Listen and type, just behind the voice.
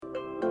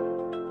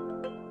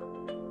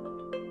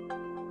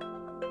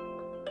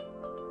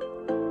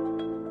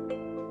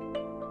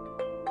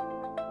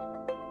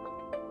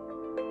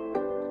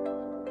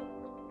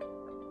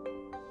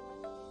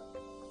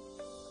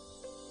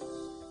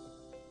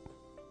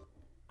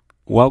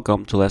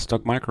Welcome to Let's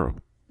Talk Micro.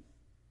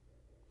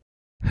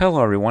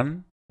 Hello,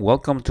 everyone.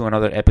 Welcome to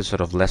another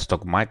episode of Let's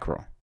Talk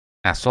Micro.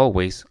 As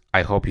always,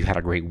 I hope you had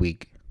a great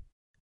week.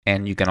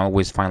 And you can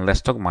always find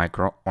Let's Talk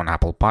Micro on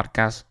Apple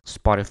Podcasts,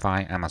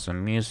 Spotify,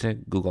 Amazon Music,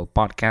 Google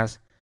Podcasts,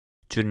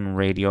 TuneIn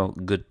Radio,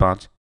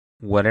 GoodPods.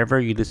 Whatever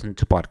you listen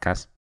to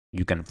podcasts,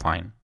 you can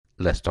find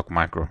Let's Talk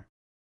Micro.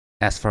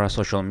 As for our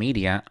social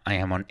media, I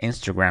am on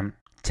Instagram,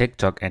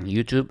 TikTok, and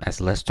YouTube as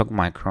Let's Talk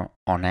Micro,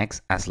 on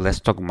X as Let's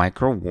Talk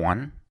Micro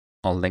 1,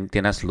 on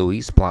LinkedIn as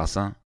Luis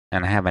Plaza,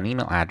 and I have an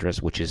email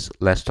address which is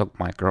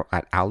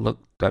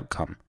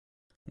letstalkmicro@outlook.com,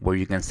 where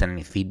you can send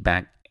any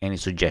feedback, any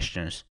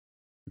suggestions.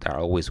 They're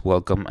always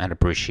welcome and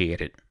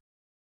appreciated.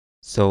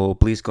 So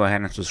please go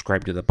ahead and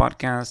subscribe to the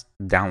podcast,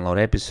 download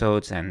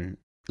episodes, and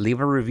leave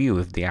a review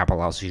if the app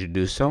allows you to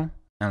do so.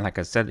 And like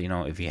I said,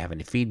 if you have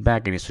any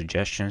feedback, any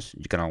suggestions,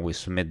 you can always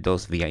submit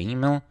those via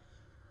email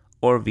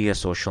or via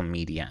social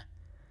media.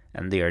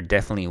 And they are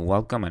definitely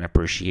welcome and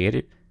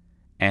appreciated.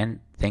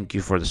 And thank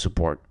you for the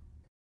support.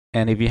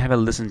 And if you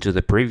haven't listened to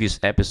the previous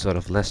episode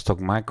of Let's Talk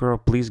Micro,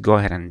 please go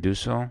ahead and do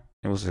so.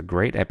 It was a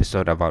great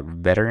episode about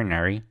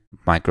veterinary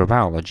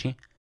microbiology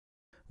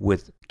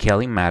with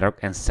Kelly Maddock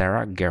and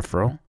Sarah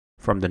Geffro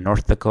from the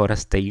North Dakota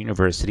State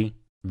University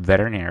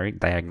Veterinary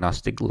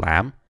Diagnostic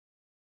Lab.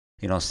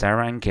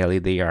 Sarah and Kelly,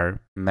 they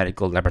are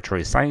medical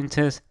laboratory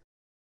scientists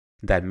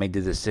that made the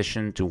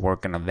decision to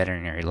work in a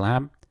veterinary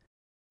lab.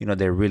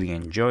 They really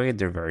enjoy it.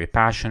 They're very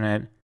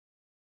passionate.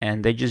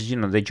 And they just,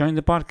 they joined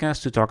the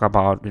podcast to talk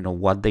about,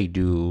 what they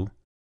do.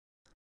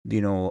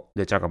 They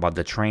talk about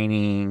the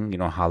training,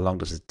 how long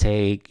does it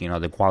take,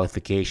 the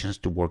qualifications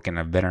to work in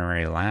a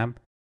veterinary lab.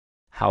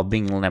 How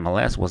being in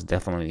MLS was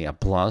definitely a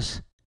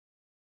plus.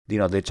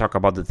 They talk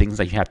about the things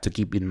that you have to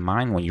keep in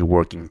mind when you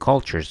work in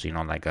cultures,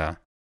 like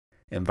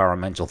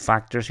environmental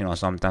factors.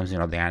 Sometimes,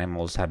 the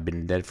animals have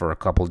been dead for a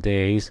couple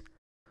days,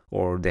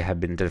 or they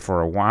have been dead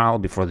for a while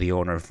before the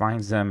owner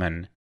finds them,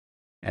 and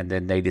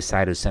then they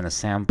decide to send a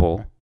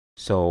sample.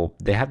 So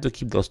they have to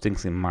keep those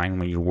things in mind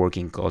when you're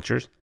working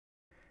cultures.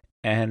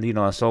 And,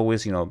 as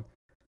always,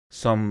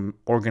 some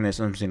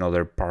organisms,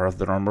 they're part of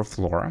the normal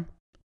flora,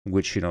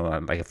 which,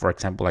 like, for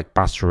example, like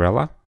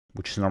Pastorella,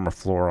 which is normal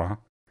flora,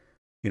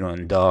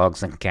 in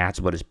dogs and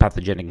cats, but it's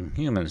pathogenic in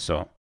humans.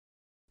 So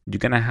you're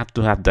going to have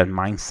that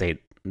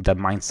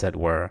mindset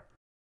where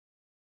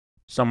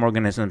some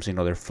organisms,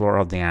 they're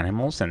flora of the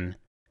animals.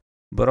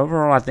 But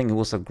overall, I think it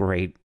was a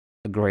great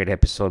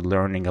episode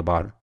learning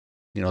about,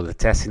 the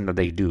testing that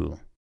they do.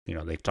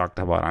 They talked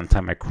about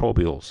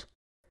antimicrobials.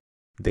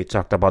 They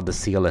talked about the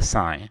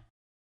CLSI.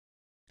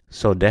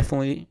 So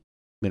definitely,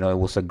 it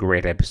was a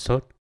great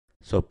episode.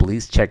 So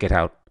please check it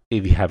out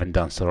if you haven't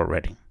done so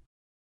already.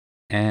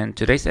 And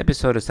today's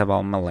episode is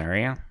about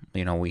malaria.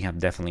 We have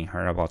definitely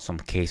heard about some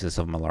cases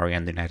of malaria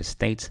in the United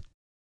States.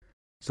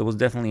 So it was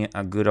definitely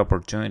a good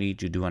opportunity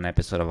to do an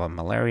episode about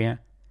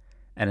malaria.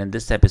 And in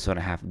this episode,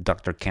 I have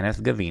Dr.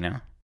 Kenneth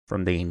Gavina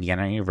from the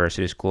Indiana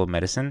University School of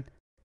Medicine.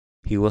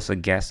 He was a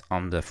guest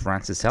on the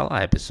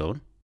Francisella episode.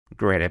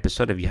 Great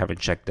episode. If you haven't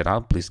checked it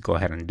out, please go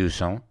ahead and do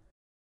so.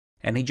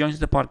 And he joins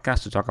the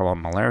podcast to talk about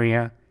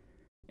malaria.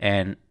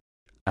 And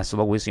as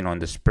always, in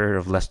the spirit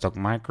of Let's Talk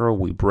Micro,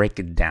 we break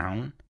it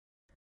down.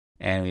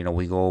 And, we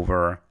go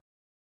over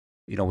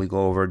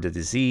the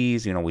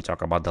disease. We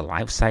talk about the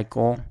life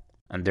cycle.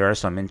 And there are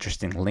some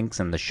interesting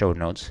links in the show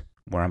notes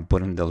where I'm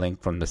putting the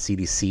link from the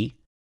CDC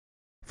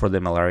for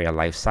the malaria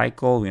life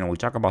cycle. We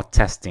talk about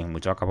testing, we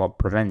talk about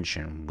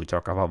prevention, we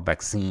talk about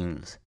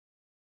vaccines.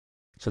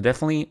 So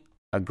definitely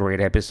a great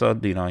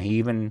episode. He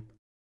even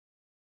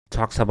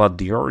talks about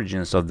the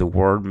origins of the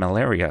word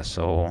malaria.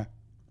 So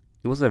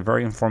it was a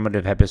very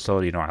informative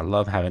episode. I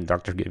love having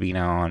Dr.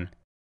 Gavina on.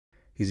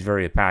 He's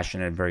very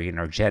passionate, very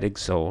energetic.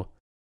 So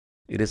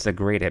it is a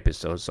great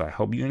episode. So I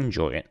hope you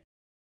enjoy it.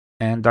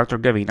 And Dr.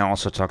 Gavina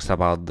also talks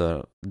about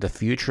the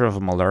Future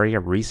of Malaria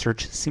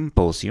Research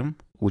Symposium,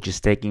 which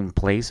is taking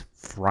place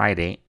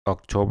Friday,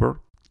 October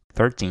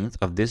 13th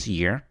of this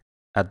year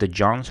at the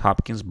Johns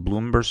Hopkins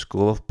Bloomberg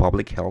School of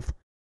Public Health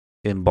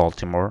in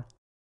Baltimore,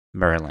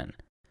 Maryland.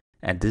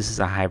 And this is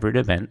a hybrid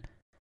event,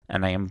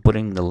 and I am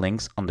putting the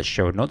links on the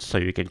show notes so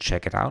you can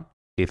check it out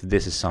if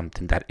this is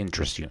something that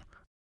interests you.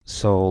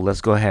 So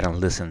let's go ahead and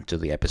listen to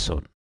the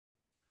episode.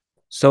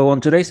 So on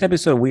today's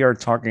episode, we are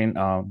talking,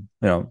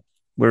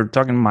 we're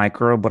talking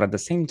micro, but at the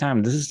same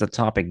time, this is a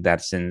topic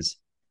that since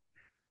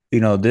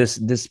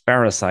this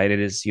parasite, it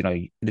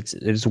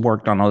is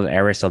worked on other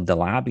areas of the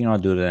lab, due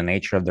to the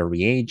nature of the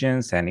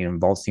reagents, and it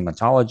involves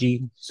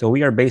hematology. So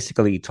we are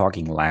basically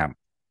talking lab.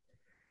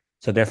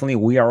 So definitely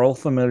we are all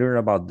familiar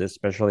about this,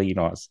 especially,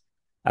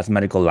 as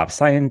medical lab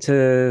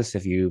scientists,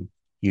 if you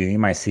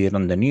might see it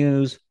on the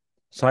news.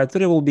 So I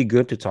thought it would be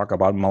good to talk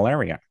about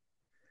malaria.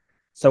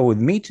 So with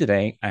me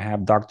today, I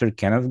have Dr.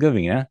 Kenneth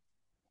Gavina,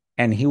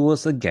 and he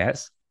was a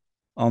guest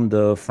on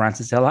the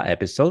Francisella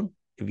episode.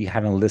 If you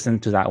haven't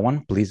listened to that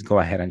one, please go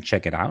ahead and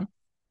check it out.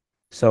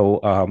 So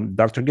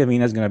Dr.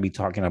 Gavina is going to be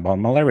talking about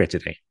malaria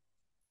today.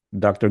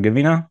 Dr.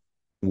 Gavina,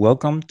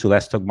 welcome to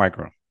Let's Talk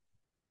Micro.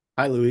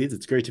 Hi, Louise.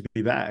 It's great to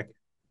be back.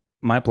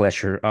 My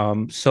pleasure.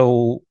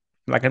 So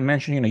like I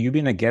mentioned, you've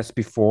been a guest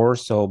before,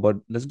 but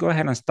let's go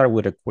ahead and start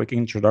with a quick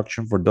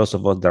introduction for those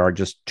of us that are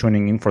just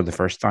tuning in for the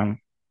first time.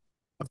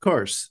 Of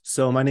course.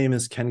 So, my name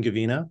is Ken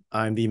Gavina.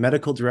 I'm the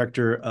medical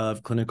director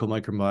of clinical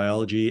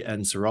microbiology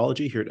and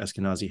serology here at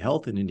Eskenazi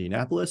Health in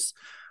Indianapolis.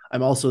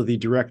 I'm also the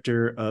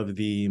director of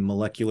the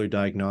Molecular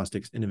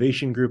Diagnostics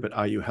Innovation Group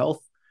at IU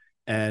Health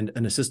and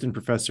an assistant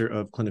professor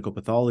of clinical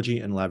pathology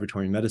and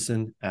laboratory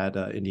medicine at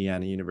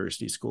Indiana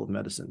University School of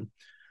Medicine.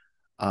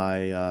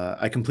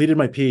 I completed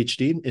my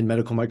PhD in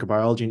medical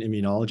microbiology and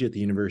immunology at the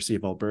University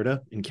of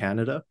Alberta in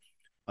Canada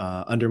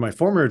under my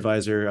former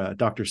advisor,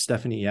 Dr.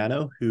 Stephanie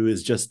Yano, who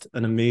is just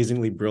an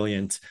amazingly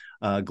brilliant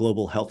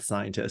global health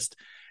scientist.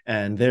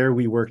 And there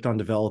we worked on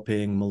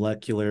developing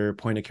molecular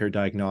point of care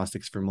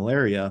diagnostics for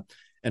malaria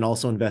and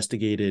also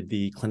investigated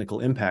the clinical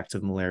impacts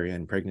of malaria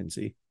in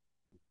pregnancy.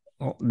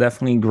 Well,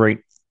 definitely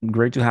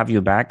great to have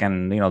you back.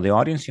 And the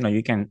audience,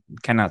 you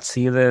cannot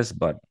see this,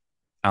 but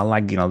I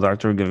like,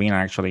 Dr. Gavina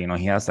actually,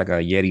 he has like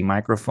a Yeti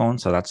microphone,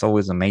 so that's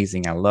always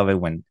amazing. I love it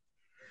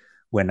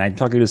when I'm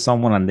talking to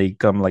someone and they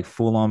come like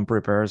full on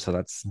prepared. So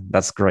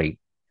that's great.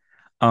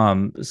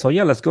 So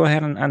yeah, let's go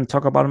ahead and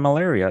talk about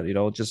malaria.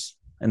 Just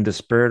in the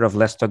spirit of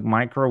Let's Talk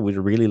Micro, we'd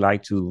really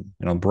like to,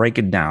 break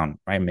it down,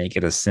 right? Make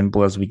it as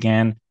simple as we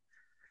can.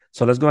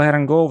 So let's go ahead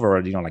and go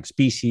over, like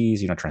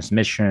species,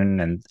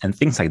 transmission and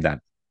things like that.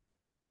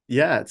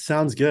 Yeah, it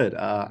sounds good.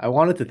 I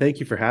wanted to thank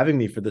you for having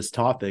me for this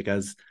topic,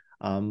 as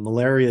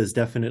malaria is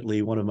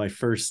definitely one of my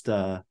first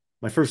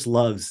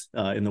loves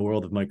in the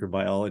world of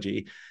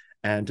microbiology.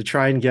 And to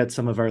try and get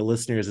some of our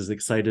listeners as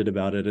excited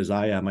about it as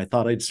I am, I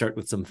thought I'd start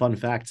with some fun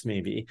facts,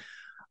 maybe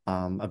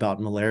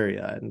about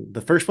malaria. And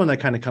the first one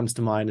that kind of comes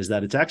to mind is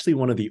that it's actually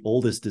one of the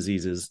oldest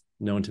diseases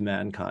known to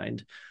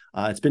mankind.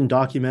 It's been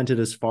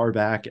documented as far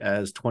back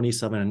as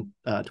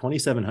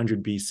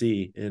 2700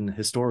 BC in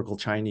historical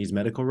Chinese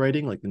medical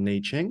writing, like the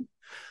Nei Ching,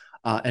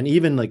 and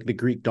even like the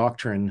Greek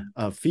doctrine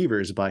of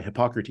fevers by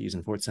Hippocrates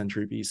in 4th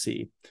century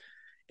BC.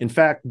 In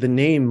fact, the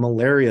name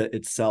malaria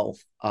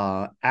itself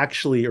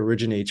actually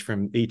originates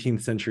from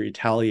 18th century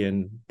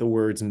Italian, the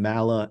words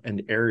mala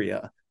and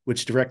aria,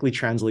 which directly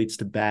translates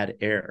to bad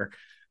air.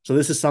 So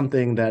this is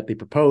something that they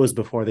proposed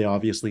before they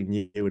obviously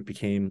knew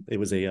it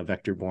was a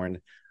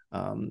vector-borne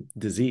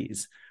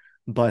disease.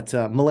 But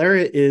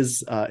malaria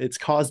is it's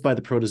caused by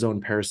the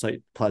protozoan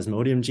parasite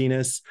Plasmodium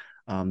genus.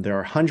 There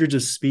are hundreds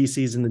of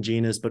species in the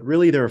genus, but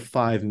really there are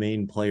five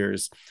main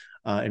players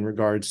in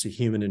regards to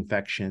human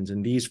infections.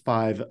 And these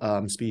five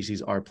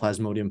species are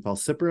Plasmodium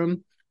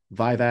falciparum,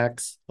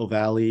 Vivax,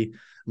 Ovale,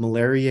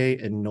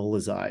 Malariae, and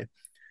Knowlesi.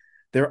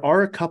 There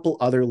are a couple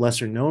other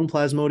lesser known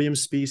Plasmodium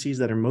species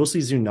that are mostly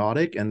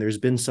zoonotic, and there's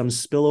been some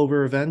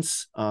spillover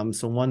events.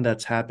 So, one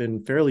that's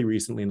happened fairly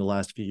recently in the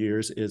last few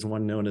years is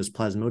one known as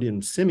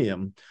Plasmodium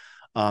simium,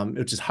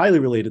 which is highly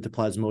related to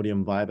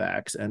Plasmodium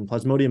vivax. And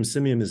Plasmodium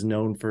simium is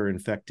known for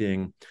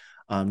infecting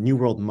New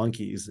World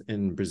monkeys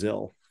in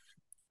Brazil.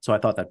 So I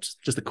thought that's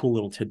just a cool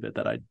little tidbit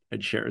that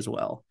I'd share as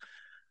well.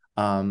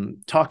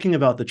 Talking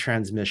about the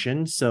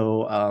transmission,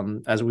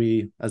 so as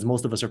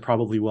most of us are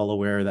probably well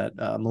aware, that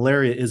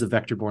malaria is a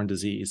vector-borne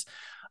disease,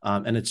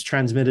 and it's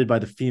transmitted by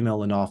the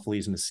female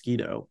Anopheles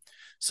mosquito.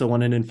 So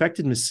when an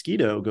infected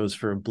mosquito goes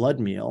for a blood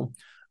meal,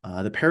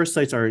 the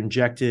parasites are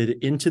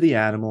injected into the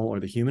animal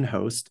or the human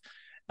host.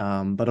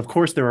 But of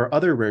course, there are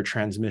other rare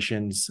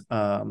transmissions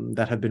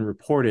that have been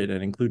reported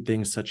and include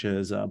things such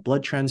as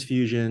blood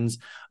transfusions,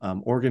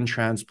 organ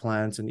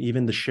transplants, and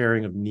even the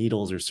sharing of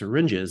needles or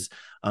syringes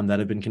that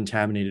have been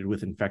contaminated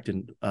with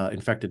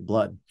infected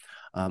blood.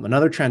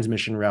 Another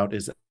transmission route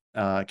is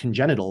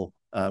congenital,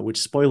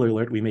 which, spoiler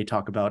alert, we may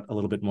talk about a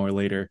little bit more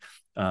later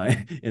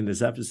in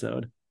this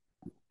episode.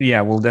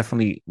 Yeah, we'll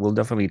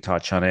definitely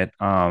touch on it.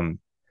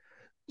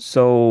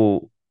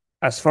 So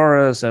as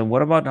far as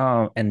what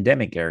about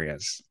endemic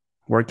areas?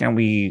 Where can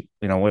we,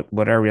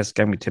 what areas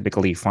can we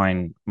typically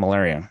find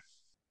malaria?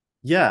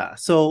 Yeah,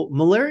 so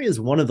malaria is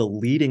one of the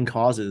leading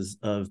causes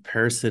of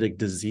parasitic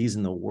disease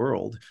in the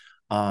world.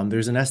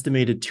 There's an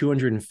estimated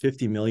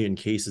 250 million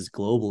cases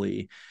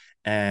globally,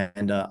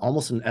 and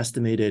almost an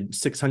estimated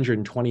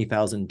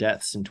 620,000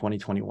 deaths in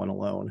 2021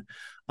 alone.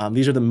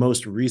 These are the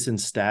most recent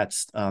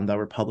stats that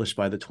were published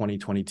by the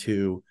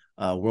 2022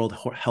 World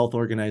Health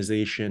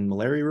Organization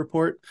malaria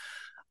report.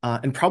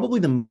 And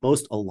probably the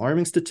most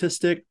alarming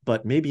statistic,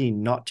 but maybe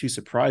not too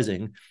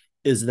surprising,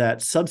 is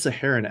that sub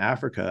Saharan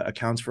Africa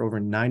accounts for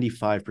over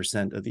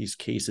 95% of these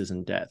cases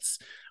and deaths,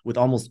 with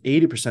almost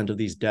 80% of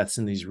these deaths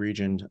in these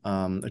regions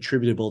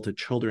attributable to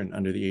children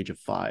under the age of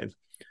 5.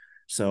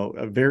 So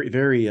a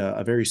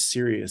very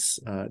serious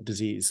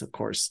disease, of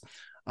course.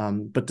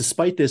 But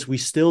despite this, we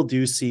still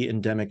do see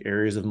endemic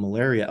areas of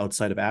malaria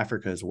outside of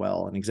Africa as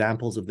well. And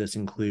examples of this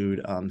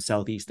include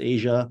Southeast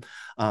Asia,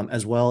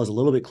 as well as a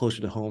little bit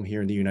closer to home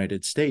here in the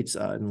United States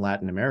in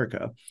Latin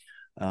America.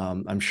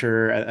 I'm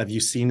sure, have you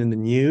seen in the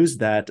news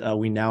that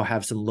we now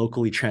have some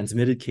locally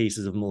transmitted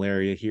cases of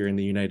malaria here in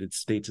the United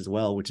States as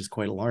well, which is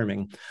quite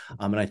alarming.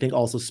 And I think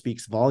also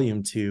speaks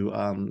volume to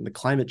the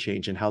climate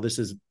change and how this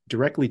is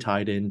directly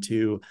tied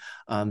into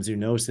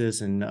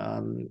zoonosis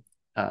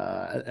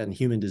and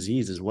human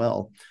disease as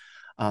well.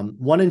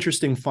 One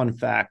interesting fun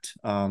fact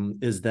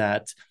is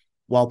that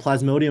while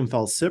Plasmodium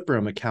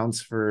falciparum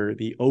accounts for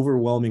the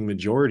overwhelming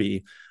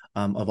majority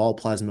of all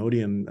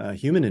Plasmodium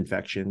human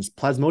infections,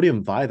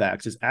 Plasmodium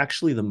vivax is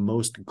actually the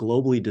most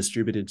globally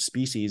distributed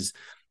species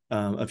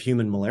of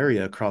human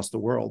malaria across the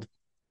world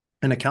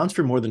and accounts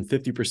for more than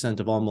 50%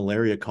 of all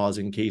malaria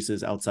causing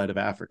cases outside of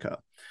Africa.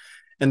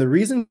 And the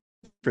reason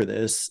for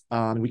this,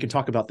 we can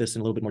talk about this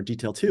in a little bit more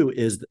detail too,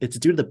 is it's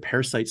due to the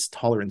parasite's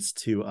tolerance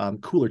to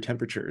cooler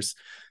temperatures.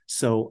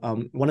 So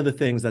one of the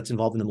things that's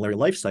involved in the malaria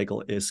life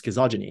cycle is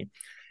schizogeny.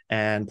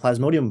 And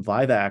Plasmodium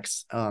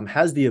vivax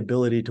has the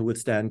ability to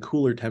withstand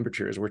cooler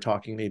temperatures. We're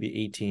talking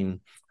maybe 18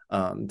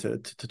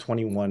 to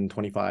 21,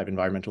 25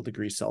 environmental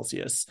degrees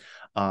Celsius.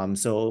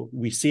 So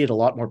we see it a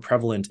lot more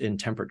prevalent in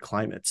temperate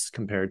climates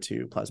compared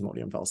to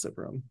Plasmodium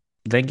falciparum.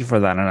 Thank you for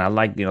that, and I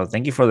like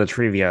thank you for the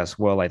trivia as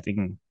well. I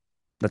think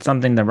that's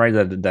something that right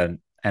that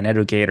an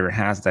educator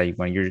has, that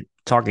when you're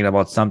talking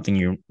about something,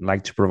 you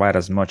like to provide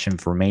as much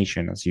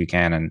information as you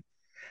can, and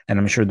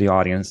I'm sure the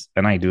audience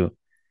and I do,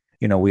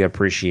 we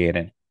appreciate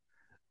it.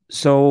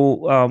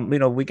 So,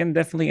 we can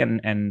definitely,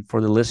 and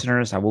for the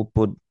listeners, I will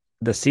put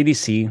the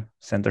CDC,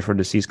 Center for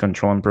Disease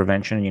Control and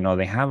Prevention.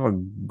 They have a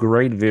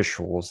great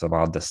visuals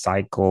about the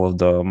cycle of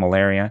the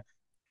malaria,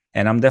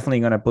 and I'm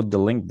definitely going to put the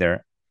link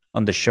there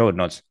on the show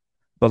notes.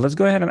 But let's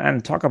go ahead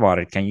and talk about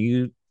it. Can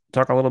you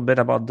talk a little bit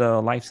about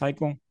the life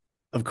cycle?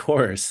 Of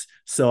course.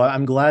 So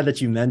I'm glad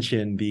that you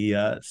mentioned the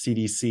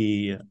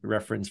CDC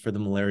reference for the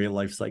malaria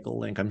life cycle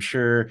link. I'm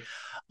sure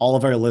all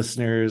of our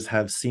listeners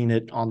have seen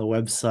it on the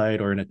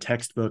website or in a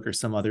textbook or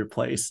some other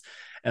place.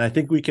 And I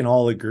think we can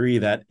all agree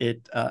that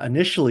it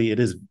initially it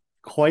is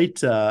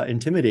quite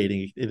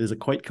intimidating. It is a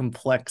quite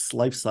complex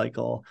life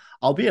cycle,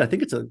 albeit I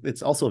think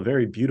it's also a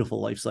very beautiful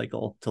life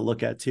cycle to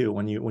look at too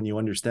when you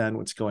understand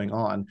what's going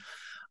on.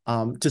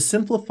 To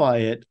simplify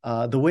it,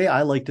 the way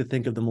I like to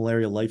think of the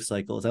malaria life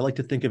cycle is I like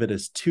to think of it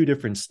as two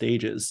different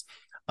stages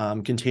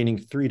containing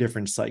three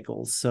different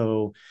cycles.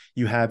 So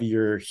you have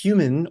your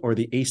human or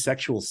the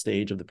asexual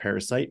stage of the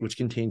parasite, which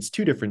contains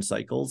two different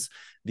cycles,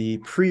 the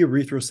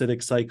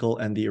pre-erythrocytic cycle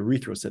and the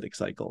erythrocytic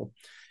cycle.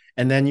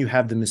 And then you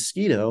have the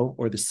mosquito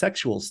or the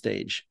sexual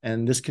stage,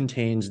 and this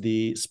contains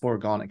the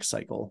sporogonic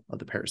cycle of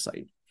the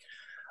parasite.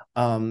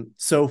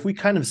 So if we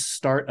kind of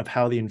start of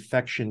how the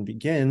infection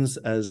begins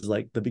as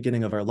like the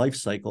beginning of our life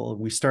cycle,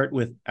 we start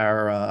with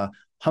our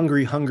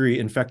hungry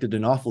infected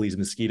Anopheles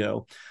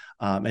mosquito.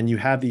 And you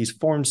have these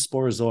formed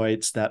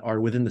sporozoites that are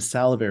within the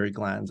salivary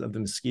glands of the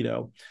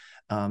mosquito.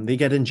 They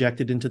get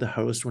injected into the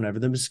host whenever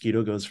the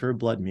mosquito goes for a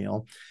blood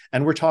meal.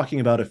 And we're talking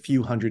about a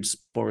few hundred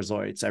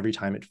sporozoites every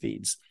time it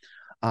feeds.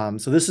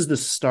 So this is the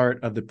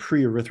start of the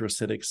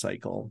pre-erythrocytic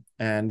cycle.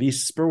 And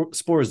these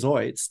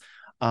sporozoites,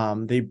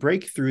 they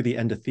break through the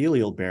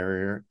endothelial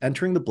barrier,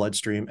 entering the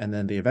bloodstream, and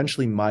then they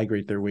eventually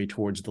migrate their way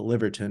towards the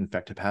liver to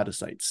infect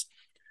hepatocytes.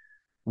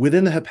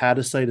 Within the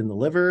hepatocyte in the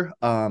liver,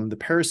 the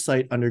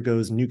parasite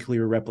undergoes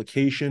nuclear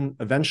replication,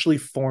 eventually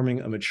forming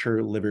a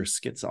mature liver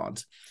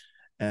schizont.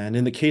 And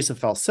in the case of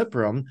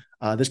falciparum,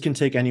 this can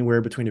take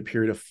anywhere between a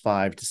period of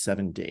 5 to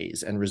 7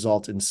 days and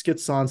result in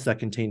schizonts that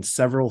contain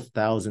several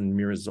thousand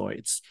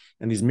myrizoites.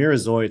 And these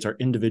myrizoites are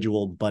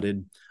individual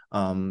budded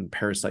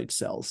parasite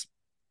cells.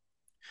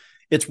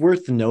 It's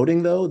worth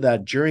noting, though,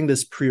 that during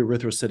this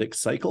pre-erythrocytic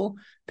cycle,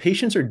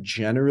 patients are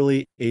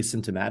generally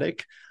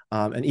asymptomatic.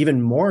 And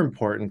even more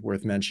important,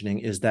 worth mentioning,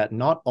 is that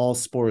not all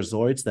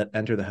sporozoites that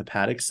enter the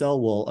hepatic cell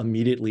will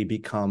immediately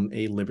become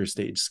a liver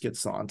stage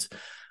schizont.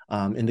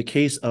 In the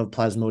case of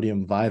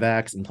Plasmodium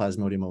vivax and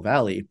Plasmodium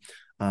ovale,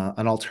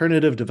 an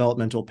alternative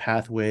developmental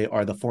pathway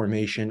are the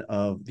formation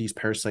of these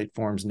parasite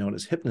forms known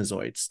as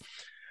hypnozoites.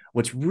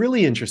 What's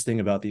really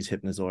interesting about these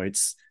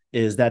hypnozoites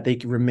is that they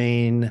can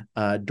remain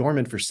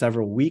dormant for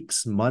several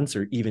weeks, months,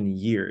 or even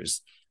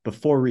years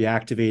before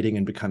reactivating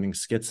and becoming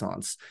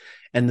schizonts.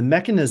 And the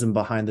mechanism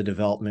behind the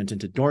development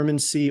into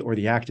dormancy or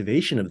the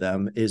activation of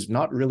them is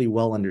not really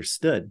well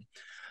understood.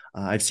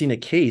 I've seen a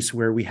case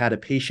where we had a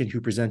patient who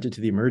presented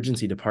to the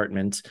emergency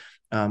department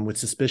with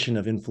suspicion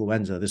of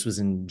influenza. This was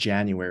in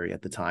January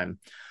at the time,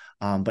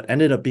 but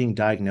ended up being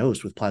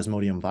diagnosed with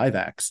Plasmodium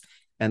vivax.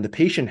 And the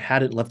patient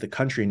hadn't left the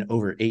country in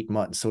over 8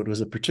 months. So it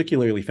was a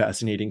particularly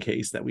fascinating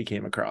case that we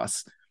came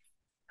across.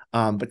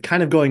 But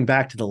kind of going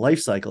back to the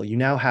life cycle, you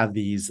now have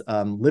these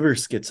liver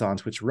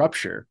schizonts which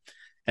rupture.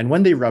 And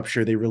when they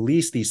rupture, they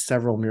release these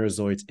several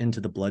myrizoites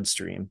into the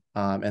bloodstream.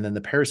 And then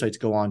the parasites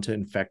go on to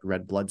infect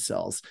red blood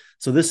cells.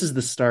 So this is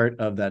the start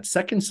of that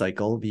second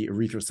cycle, the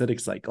erythrocytic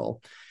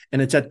cycle.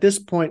 And it's at this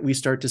point we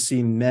start to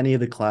see many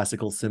of the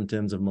classical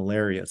symptoms of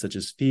malaria, such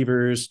as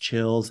fevers,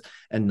 chills,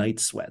 and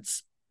night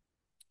sweats.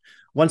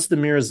 Once the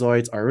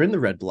myrizoites are in the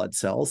red blood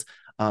cells,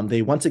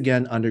 They once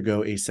again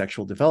undergo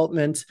asexual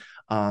development,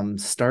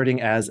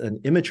 starting as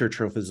an immature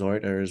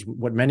trophozoite, or as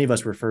what many of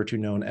us refer to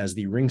known as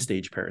the ring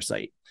stage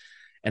parasite.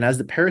 And as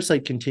the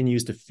parasite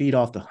continues to feed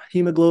off the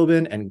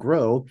hemoglobin and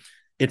grow,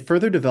 it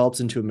further develops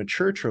into a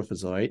mature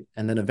trophozoite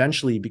and then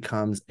eventually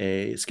becomes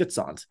a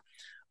schizont,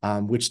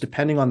 which,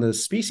 depending on the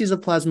species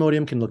of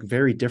Plasmodium, can look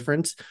very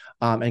different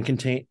and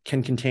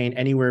can contain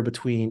anywhere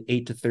between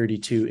 8 to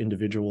 32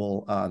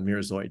 individual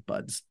merozoite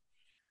buds.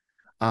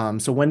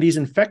 So when these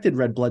infected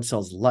red blood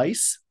cells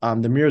lyse,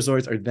 the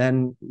merozoites are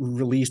then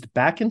released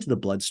back into the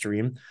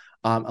bloodstream,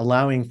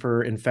 allowing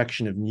for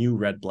infection of new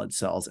red blood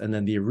cells, and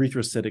then the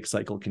erythrocytic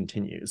cycle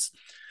continues.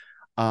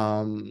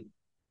 Um,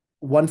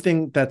 One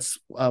thing that's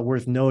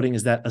worth noting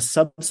is that a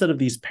subset of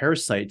these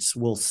parasites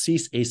will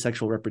cease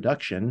asexual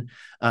reproduction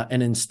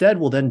and instead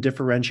will then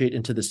differentiate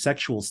into the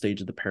sexual stage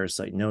of the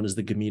parasite, known as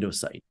the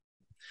gametocyte.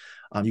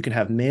 You can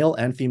have male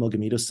and female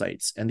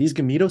gametocytes, and these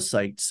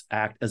gametocytes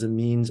act as a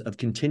means of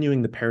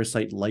continuing the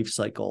parasite life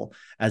cycle,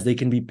 as they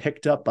can be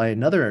picked up by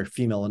another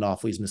female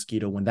Anopheles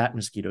mosquito when that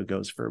mosquito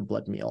goes for a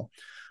blood meal.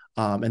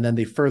 And then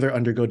they further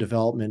undergo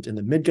development in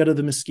the midgut of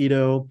the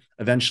mosquito,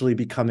 eventually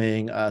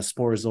becoming a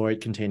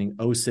sporozoite containing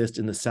oocyst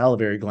in the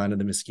salivary gland of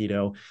the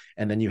mosquito.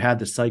 And then you had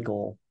the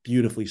cycle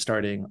beautifully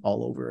starting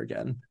all over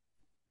again.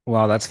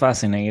 Wow, that's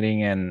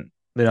fascinating. And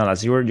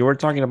as you were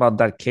talking about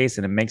that case,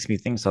 and it makes me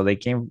think. So they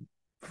came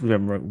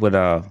with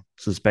a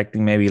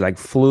suspecting maybe like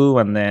flu,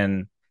 and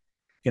then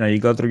you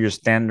go through your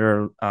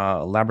standard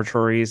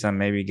laboratories and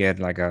maybe get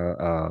like get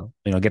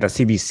a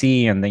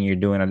CBC, and then you're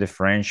doing a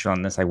differential,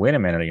 and it's like, wait a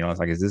minute, it's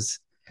like, is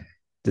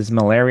this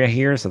malaria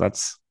here? So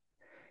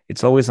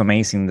it's always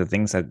amazing the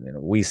things that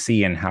we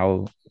see, and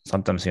how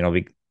sometimes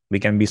we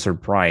can be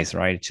surprised,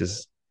 right?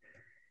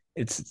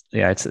 It's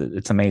yeah,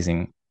 it's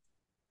amazing.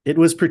 It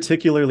was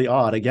particularly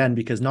odd, again,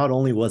 because not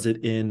only was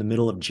it in the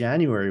middle of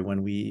January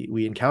when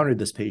we encountered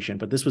this patient,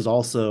 but this was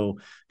also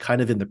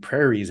kind of in the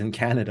prairies in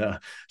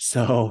Canada.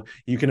 So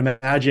you can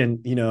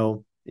imagine,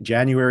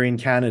 January in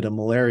Canada,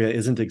 malaria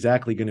isn't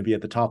exactly going to be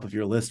at the top of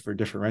your list for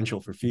differential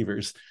for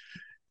fevers.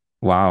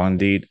 Wow,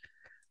 indeed.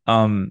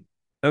 Um,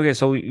 okay,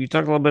 so you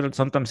talked a little bit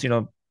sometimes,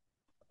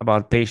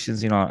 about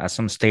patients, at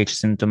some stage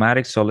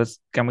symptomatic. So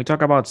can we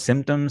talk about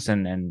symptoms,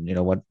 and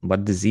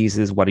what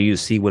diseases, what do you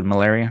see with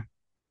malaria?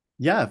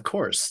 Yeah, of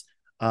course.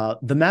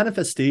 The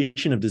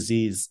manifestation of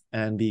disease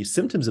and the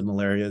symptoms of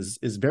malaria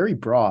is very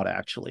broad,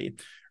 actually,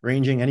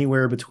 ranging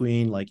anywhere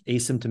between like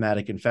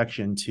asymptomatic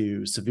infection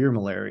to severe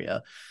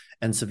malaria.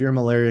 And severe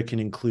malaria can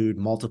include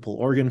multiple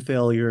organ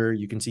failure.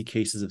 You can see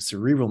cases of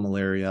cerebral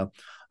malaria,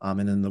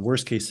 and in the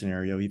worst case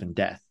scenario, even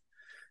death.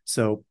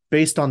 So,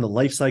 based on the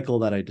life cycle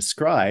that I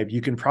described,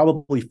 you can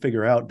probably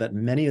figure out that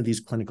many of these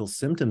clinical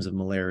symptoms of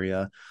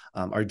malaria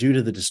are due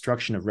to the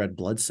destruction of red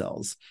blood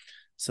cells.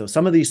 So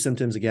some of these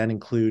symptoms, again,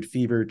 include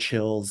fever,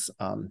 chills,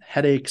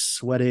 headaches,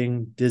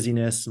 sweating,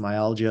 dizziness,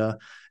 myalgia,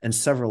 and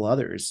several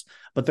others.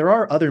 But there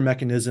are other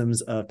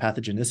mechanisms of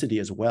pathogenicity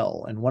as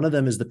well. And one of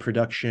them is the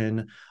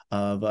production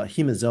of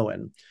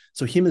hemazoin.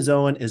 So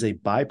hemazoin is a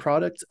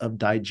byproduct of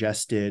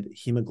digested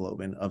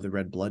hemoglobin of the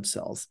red blood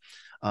cells.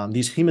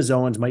 These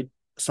hemazoins might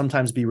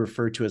sometimes be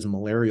referred to as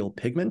malarial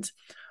pigment,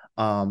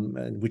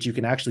 which you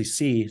can actually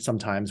see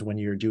sometimes when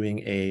you're doing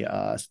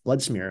a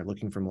blood smear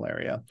looking for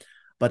malaria.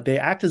 But they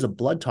act as a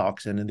blood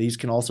toxin, and these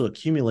can also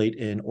accumulate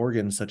in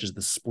organs such as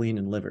the spleen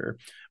and liver,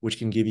 which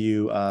can give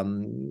you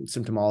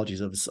symptomologies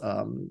of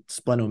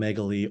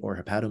splenomegaly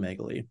or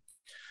hepatomegaly.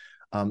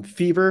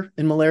 Fever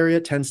in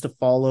malaria tends to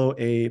follow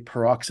a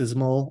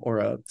paroxysmal or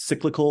a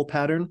cyclical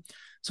pattern.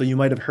 So you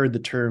might have heard the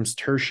terms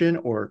tertian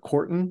or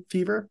quartan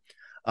fever,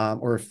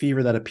 or a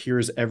fever that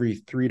appears every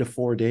 3 to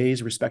 4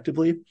 days,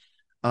 respectively.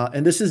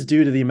 And this is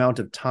due to the amount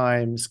of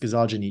time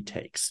schizogeny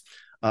takes.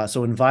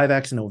 So in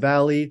Vivax and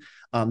Ovale,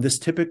 this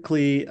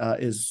typically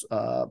is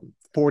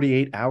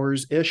 48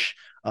 hours-ish,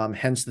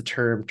 hence the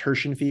term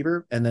tertian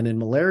fever. And then in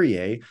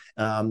Malariae,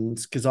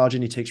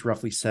 schizogeny takes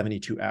roughly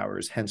 72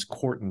 hours, hence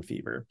quartan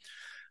fever.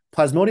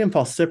 Plasmodium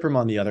falciparum,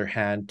 on the other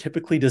hand,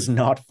 typically does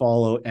not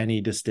follow any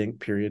distinct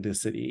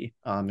periodicity,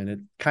 and it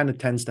kind of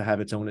tends to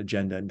have its own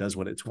agenda and does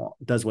what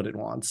it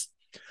wants.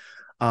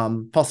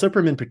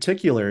 Falciparum in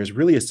particular is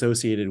really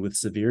associated with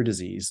severe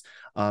disease,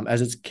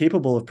 as it's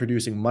capable of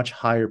producing much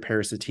higher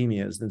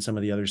parasitemias than some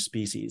of the other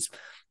species,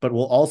 but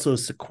will also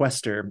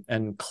sequester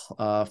and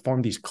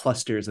form these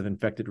clusters of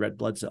infected red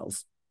blood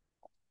cells.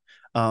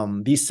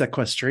 These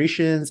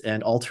sequestrations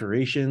and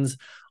alterations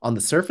on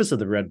the surface of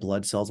the red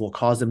blood cells will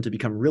cause them to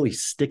become really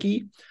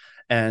sticky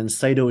and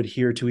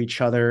cytoadhere to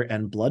each other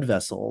and blood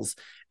vessels.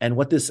 And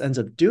what this ends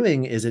up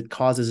doing is it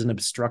causes an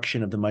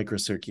obstruction of the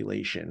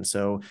microcirculation.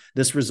 So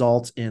this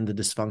results in the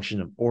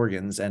dysfunction of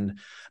organs. And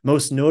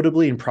most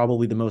notably, and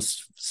probably the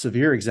most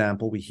severe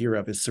example we hear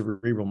of, is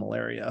cerebral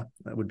malaria.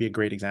 That would be a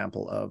great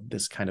example of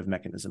this kind of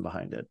mechanism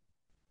behind it.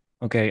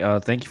 Okay,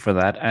 thank you for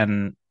that.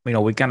 And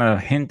we kind of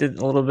hinted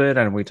a little bit,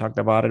 and we talked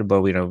about it,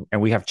 but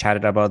and we have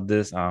chatted about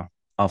this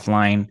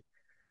offline.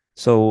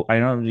 So I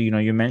know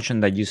you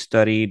mentioned that you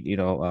studied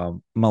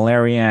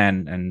malaria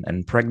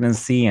and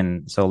pregnancy,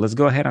 and so let's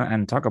go ahead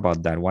and talk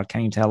about that. What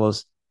can you tell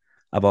us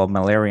about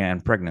malaria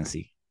and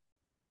pregnancy?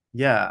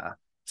 Yeah.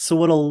 So,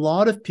 what a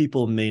lot of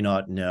people may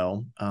not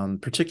know,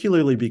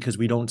 particularly because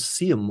we don't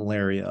see a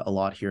malaria a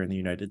lot here in the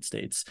United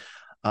States,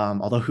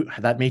 although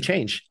that may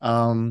change.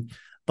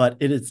 But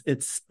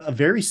it's a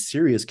very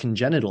serious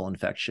congenital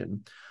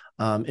infection.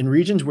 In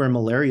regions where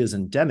malaria is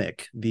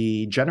endemic,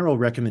 the general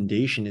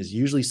recommendation is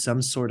usually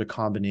some sort of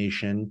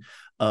combination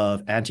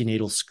of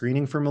antenatal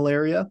screening for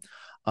malaria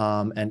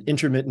and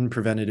intermittent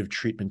preventative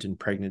treatment in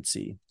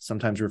pregnancy,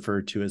 sometimes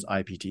referred to as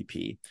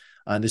IPTP.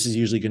 This is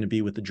usually going to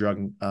be with the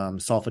drug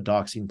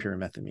sulfadoxine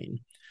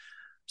pyrimethamine.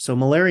 So,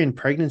 malaria in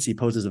pregnancy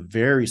poses a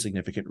very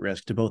significant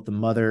risk to both the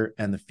mother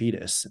and the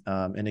fetus,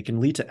 and it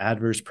can lead to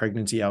adverse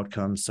pregnancy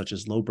outcomes such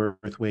as low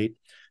birth weight,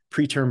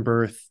 preterm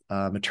birth,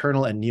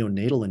 maternal and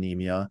neonatal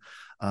anemia,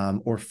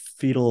 or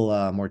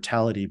fetal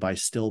mortality by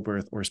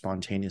stillbirth or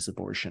spontaneous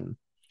abortion.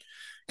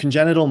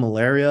 Congenital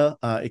malaria,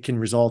 it can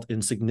result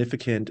in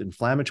significant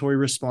inflammatory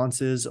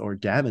responses or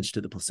damage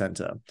to the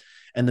placenta.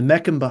 And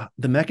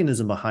the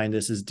mechanism behind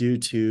this is due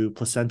to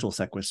placental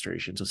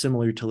sequestration. So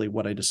similar to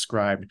what I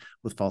described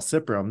with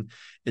falciparum,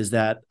 is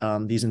that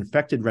these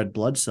infected red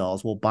blood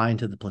cells will bind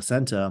to the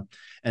placenta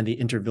and the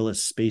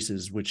intervillous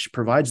spaces, which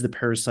provides the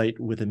parasite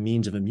with a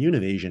means of immune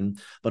evasion,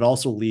 but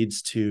also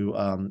leads to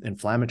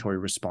inflammatory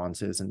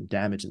responses and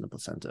damage in the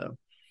placenta.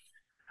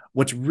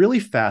 What's really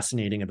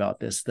fascinating about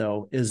this,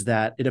 though, is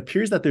that it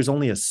appears that there's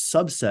only a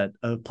subset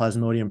of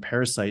Plasmodium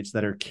parasites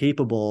that are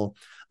capable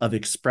of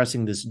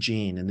expressing this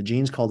gene, and the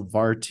gene's called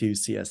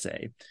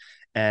VAR2-CSA.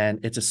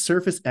 And it's a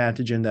surface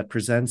antigen that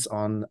presents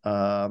on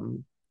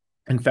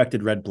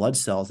infected red blood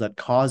cells that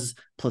cause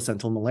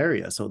placental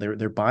malaria. So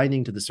they're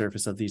binding to the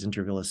surface of these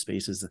intervillous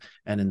spaces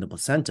and in the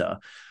placenta.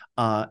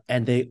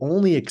 And they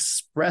only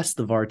express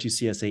the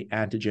VAR2-CSA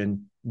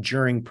antigen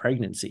during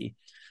pregnancy.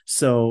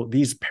 So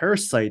these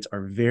parasites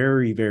are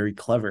very, very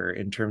clever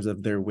in terms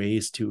of their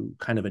ways to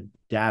kind of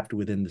adapt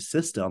within the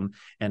system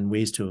and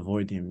ways to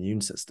avoid the immune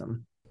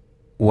system.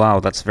 Wow,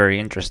 that's very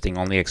interesting.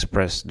 Only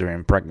expressed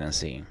during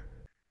pregnancy.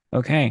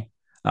 Okay.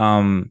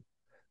 Um,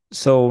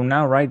 so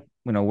now, right,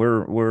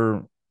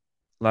 we're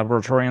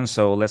laboratorians,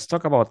 so let's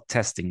talk about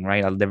testing,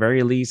 right? At the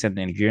very least, and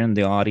then if you're in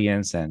the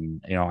audience,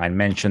 and I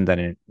mentioned that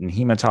in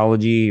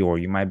hematology, or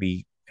you might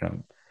be,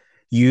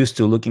 used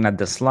to looking at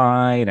the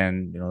slide,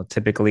 and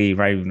typically,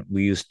 right,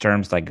 we use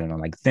terms like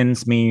like thin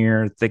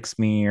smear, thick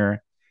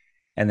smear,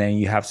 and then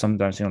you have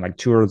sometimes like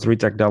two or three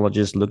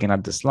technologists looking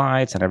at the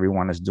slides, and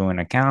everyone is doing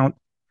a count.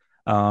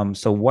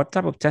 So what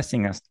type of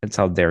testing is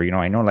out there?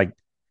 I know like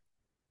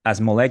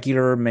as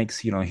molecular makes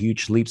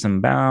huge leaps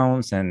and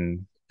bounds,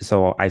 and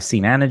so I've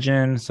seen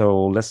antigen.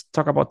 So let's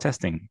talk about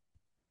testing.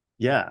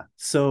 Yeah.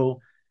 So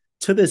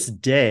to this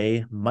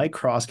day,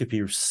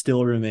 microscopy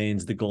still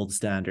remains the gold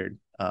standard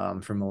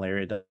for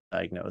malaria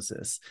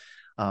diagnosis.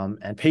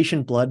 And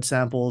patient blood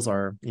samples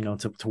are,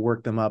 to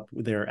work them up,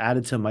 they're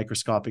added to a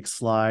microscopic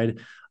slide,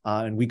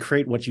 and we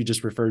create what you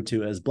just referred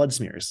to as blood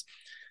smears.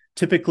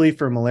 Typically,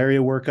 for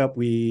malaria workup,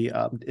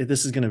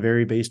 this is going to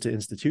vary based to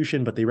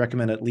institution, but they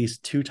recommend at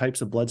least two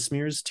types of blood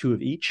smears, two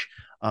of each.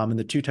 And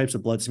the two types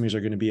of blood smears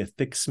are going to be a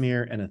thick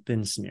smear and a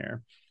thin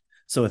smear.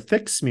 So a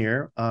thick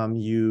smear,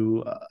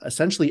 you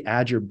essentially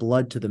add your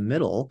blood to the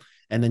middle,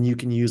 and then you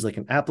can use like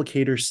an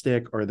applicator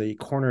stick or the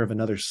corner of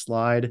another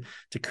slide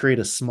to create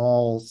a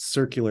small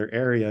circular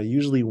area,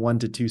 usually 1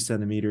 to 2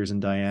 centimeters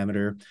in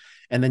diameter.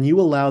 And then you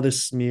allow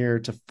this smear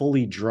to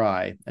fully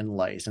dry and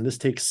lyse. And this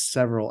takes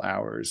several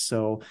hours.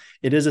 So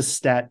it is a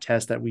stat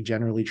test that we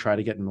generally try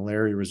to get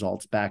malaria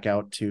results back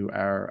out to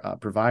our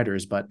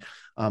providers. But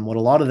what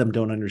a lot of them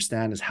don't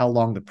understand is how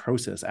long the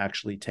process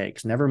actually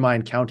takes. Never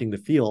mind counting the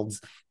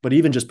fields, but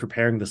even just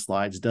preparing the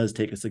slides does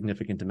take a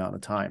significant amount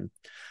of time.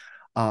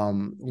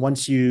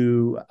 Once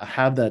you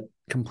have that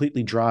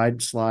completely dried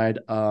slide,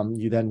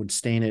 you then would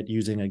stain it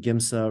using a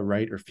GIMSA,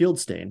 right, or field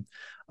stain.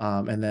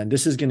 And then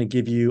this is going to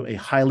give you a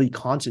highly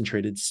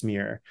concentrated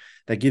smear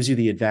that gives you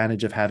the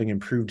advantage of having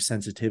improved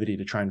sensitivity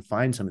to try and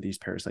find some of these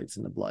parasites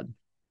in the blood.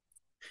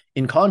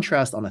 In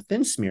contrast, on a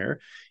thin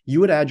smear, you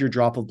would add your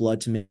drop of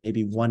blood to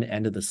maybe one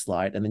end of the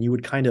slide, and then you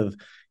would kind of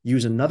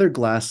use another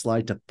glass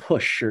slide to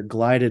push or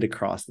glide it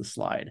across the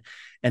slide.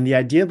 And the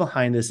idea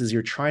behind this is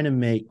you're trying to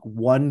make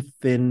one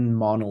thin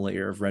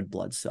monolayer of red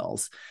blood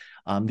cells.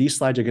 These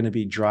slides are going to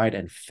be dried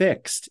and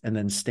fixed and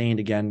then stained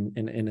again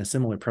in a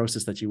similar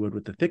process that you would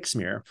with the thick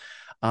smear.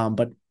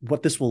 But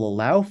what this will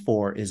allow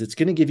for is it's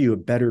going to give you a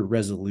better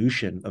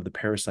resolution of the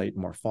parasite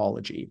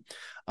morphology.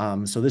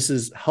 So this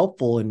is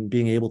helpful in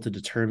being able to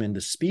determine the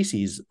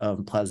species of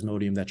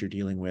Plasmodium that you're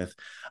dealing with,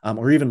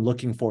 or even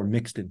looking for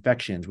mixed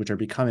infections, which are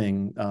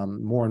becoming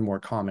more and more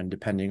common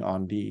depending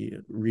on the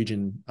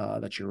region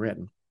that you're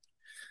in.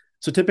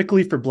 So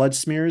typically for blood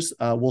smears,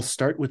 we'll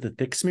start with the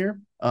thick smear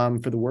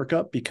for the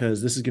workup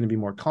because this is going to be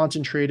more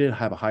concentrated,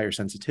 have a higher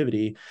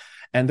sensitivity.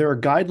 And there are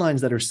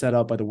guidelines that are set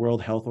up by the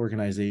World Health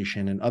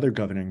Organization and other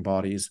governing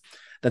bodies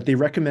that they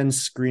recommend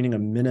screening a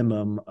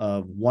minimum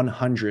of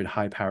 100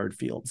 high powered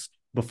fields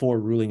before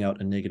ruling out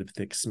a negative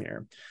thick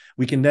smear.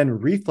 We can then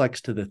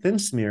reflex to the thin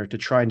smear to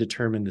try and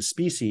determine the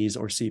species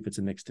or see if it's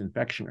a mixed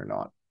infection or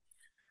not.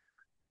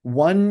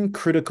 One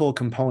critical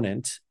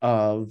component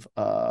of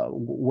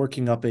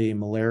working up a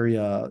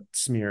malaria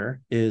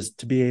smear is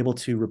to be able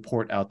to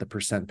report out the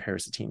percent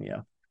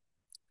parasitemia.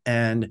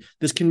 And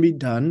this can be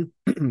done,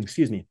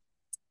 excuse me,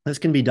 this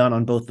can be done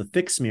on both the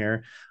thick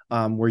smear,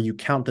 where you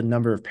count the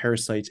number of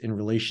parasites in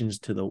relations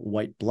to the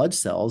white blood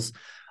cells,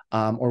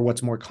 or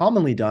what's more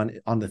commonly done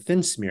on the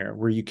thin smear,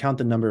 where you count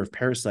the number of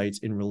parasites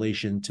in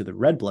relation to the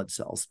red blood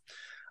cells.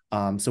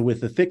 So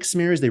with the thick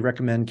smears, they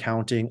recommend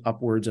counting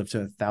upwards of to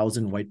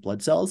 1,000 white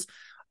blood cells,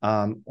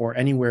 or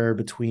anywhere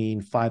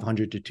between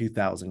 500 to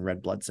 2,000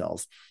 red blood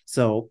cells.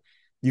 So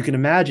you can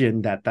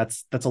imagine that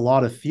that's a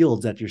lot of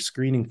fields that you're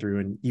screening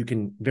through, and you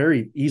can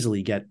very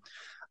easily get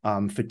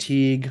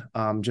fatigue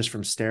just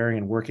from staring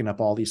and working up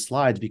all these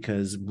slides,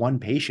 because one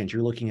patient,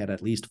 you're looking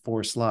at least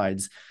 4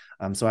 slides.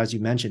 So as you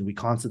mentioned, we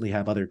constantly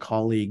have other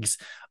colleagues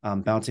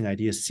bouncing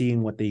ideas,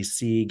 seeing what they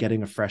see,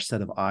 getting a fresh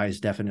set of eyes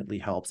definitely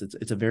helps.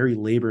 It's a very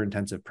labor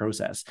intensive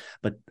process,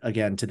 but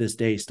again, to this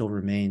day, still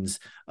remains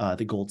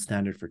the gold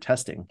standard for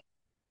testing.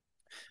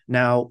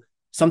 Now,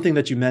 something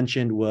that you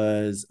mentioned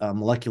was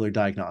molecular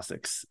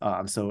diagnostics.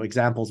 So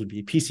examples would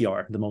be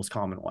PCR, the most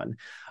common one.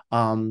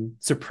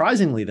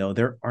 Surprisingly, though,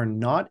 there are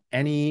not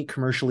any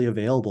commercially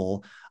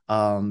available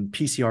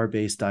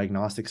PCR-based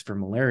diagnostics for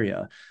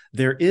malaria.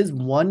 There is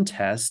one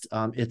test.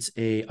 It's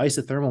a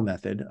isothermal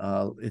method.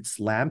 It's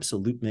LAMP,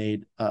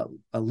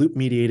 a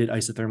loop-mediated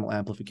isothermal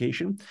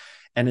amplification,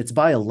 and it's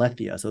by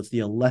Alethia. So it's the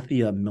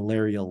Alethia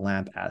malaria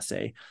LAMP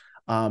assay.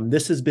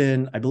 This has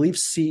been, I believe,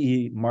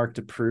 CE marked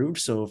approved,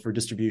 so for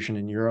distribution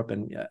in Europe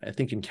and I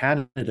think in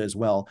Canada as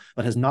well,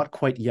 but has not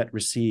quite yet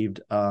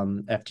received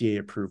FDA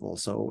approval.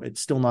 So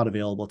it's still not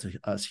available to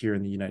us here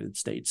in the United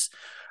States.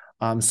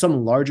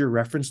 Some larger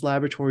reference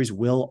laboratories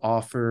will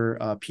offer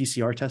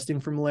PCR testing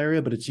for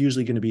malaria, but it's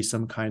usually going to be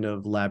some kind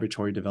of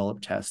laboratory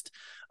developed test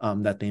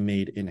that they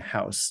made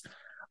in-house.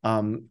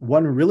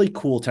 One really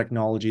cool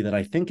technology that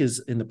I think is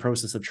in the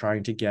process of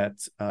trying to get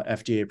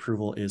FDA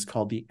approval is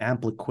called the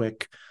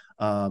AmpliQuick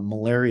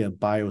malaria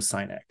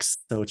biosinex.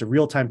 So it's a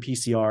real-time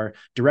PCR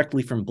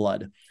directly from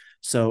blood.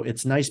 So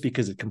it's nice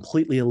because it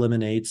completely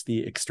eliminates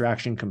the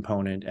extraction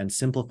component and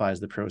simplifies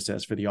the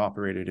process for the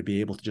operator to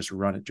be able to just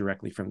run it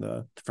directly from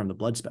the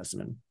blood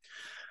specimen.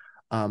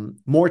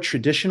 More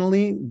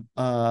traditionally,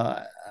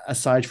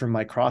 aside from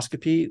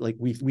microscopy, like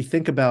we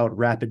think about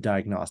rapid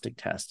diagnostic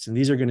tests, and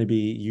these are going to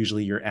be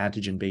usually your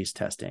antigen-based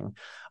testing.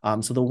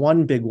 So the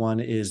one big one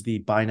is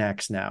the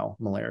BinaxNOW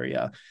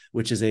malaria,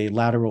 which is a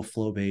lateral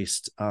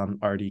flow-based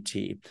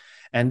RDT.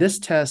 And this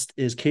test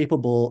is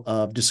capable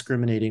of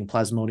discriminating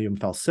Plasmodium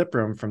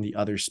falciparum from the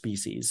other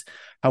species.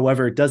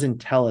 However, it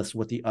doesn't tell us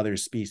what the other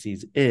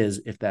species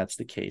is if that's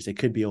the case. It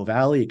could be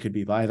Ovale, it could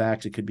be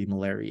Vivax, it could be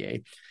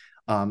Malariae.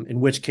 In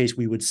which case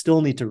we would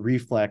still need to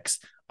reflex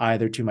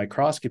either to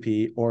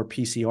microscopy or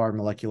PCR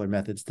molecular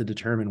methods to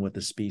determine what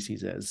the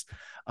species is,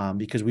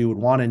 because we would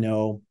want to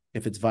know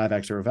if it's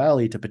Vivax or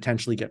Ovale to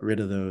potentially get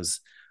rid of those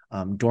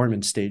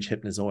dormant stage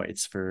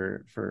hypnozoites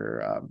for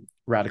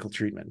radical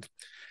treatment.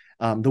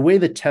 The way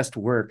the test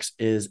works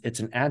is it's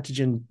an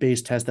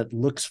antigen-based test that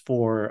looks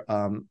for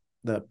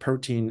the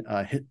protein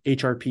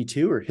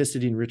HRP2 or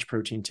histidine-rich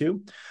protein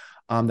 2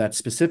 that's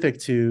specific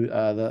to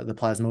the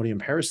Plasmodium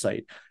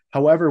parasite.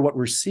 However, what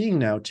we're seeing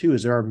now too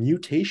is there are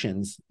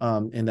mutations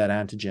in that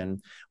antigen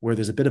where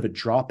there's a bit of a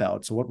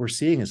dropout. So what we're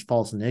seeing is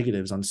false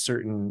negatives on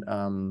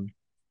certain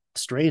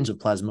strains of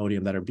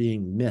Plasmodium that are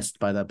being missed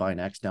by that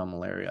BinaxNOW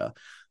malaria.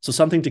 So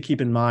something to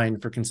keep in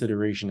mind for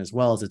consideration as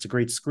well is it's a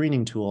great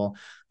screening tool,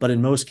 but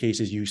in most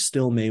cases you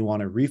still may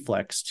want to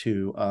reflex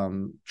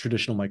to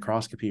traditional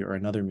microscopy or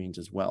another means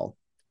as well.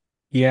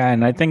 Yeah,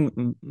 and I think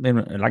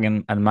like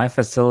at my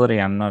facility,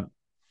 I'm not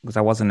because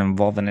I wasn't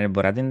involved in it,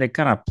 but I think they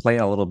kind of play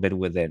a little bit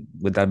with it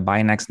with that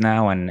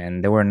BinaxNOW,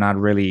 and they were not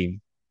really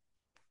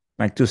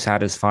like too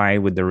satisfied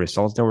with the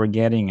results they were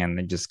getting, and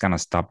they just kind of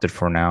stopped it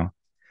for now.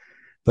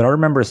 But I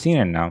remember seeing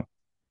it now.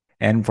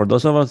 And for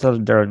those of us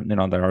that are,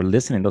 that are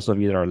listening, those of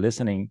you that are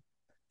listening,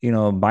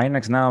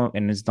 BinaxNOW,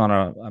 and it's not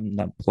I'm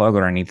not plug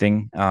or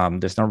anything.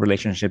 There's no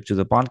relationship to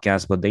the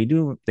podcast, but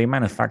they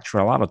manufacture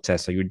a lot of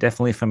tests. So you're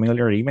definitely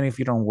familiar, even if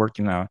you don't work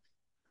in a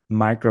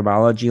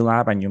microbiology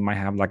lab and you might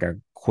have like a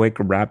quick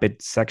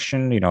rapid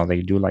section,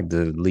 they do like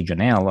the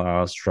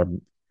Legionella, strep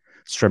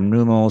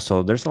pneumo.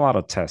 So there's a lot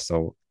of tests.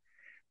 So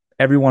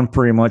everyone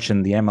pretty much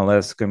in the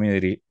MLS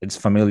community is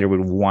familiar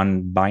with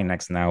one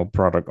BinaxNOW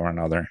product or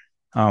another.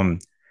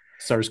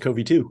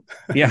 SARS-CoV-2.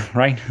 Yeah,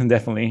 right.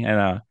 Definitely.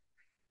 And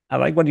I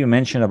like what you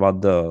mentioned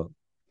about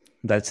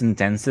that's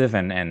intensive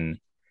and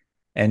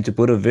to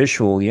put a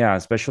visual, yeah,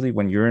 especially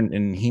when you're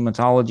in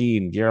hematology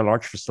and you're a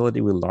large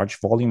facility with large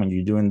volume and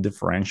you're doing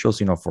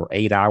differentials, for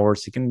 8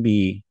 hours, it can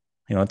be,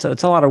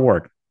 it's a lot of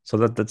work. So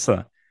it's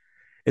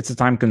a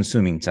time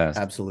consuming test.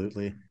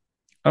 Absolutely.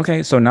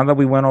 Okay, so now that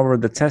we went over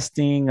the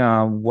testing,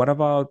 what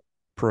about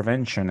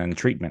prevention and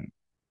treatment?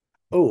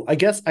 Oh, I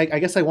guess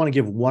I want to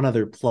give one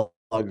other plug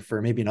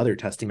for maybe another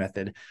testing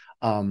method.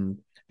 Um,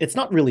 it's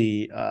not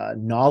really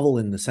novel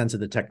in the sense of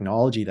the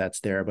technology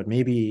that's there, but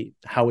maybe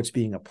how it's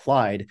being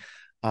applied.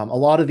 A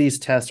lot of these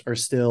tests are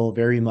still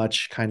very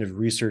much kind of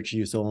research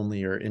use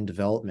only or in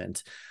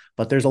development,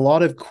 but there's a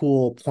lot of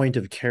cool point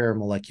of care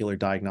molecular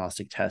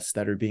diagnostic tests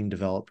that are being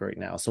developed right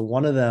now. So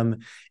one of them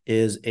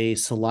is a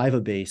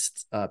saliva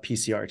based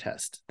PCR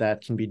test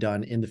that can be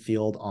done in the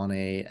field on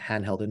a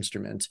handheld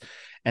instrument.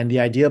 And the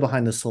idea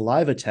behind the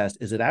saliva test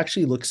is it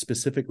actually looks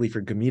specifically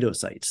for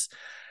gametocytes.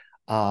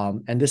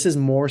 And this is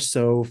more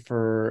so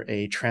for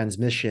a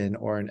transmission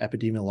or an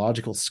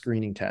epidemiological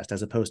screening test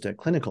as opposed to a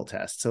clinical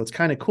test. So it's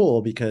kind of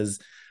cool because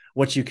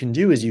what you can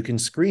do is you can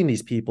screen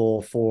these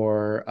people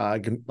for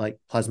like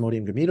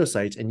Plasmodium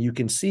gametocytes, and you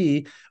can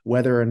see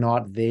whether or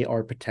not they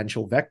are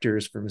potential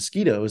vectors for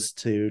mosquitoes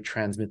to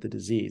transmit the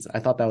disease. I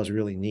thought that was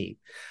really neat.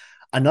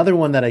 Another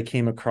one that I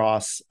came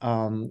across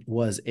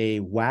was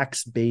a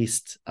wax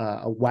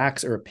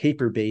or a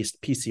paper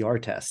based PCR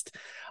test.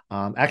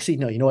 Actually,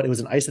 no, you know what? It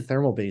was an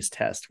isothermal based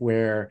test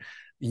where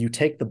you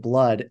take the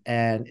blood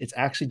and it's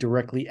actually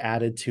directly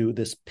added to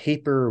this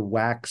paper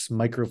wax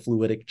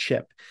microfluidic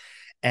chip.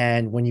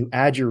 And when you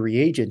add your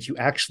reagents, you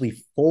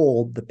actually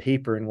fold the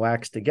paper and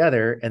wax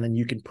together, and then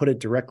you can put it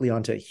directly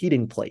onto a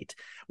heating plate,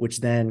 which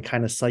then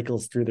kind of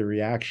cycles through the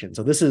reaction.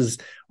 So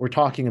we're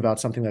talking about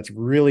something that's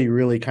really,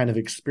 really kind of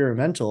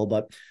experimental,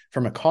 but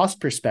from a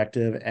cost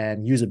perspective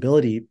and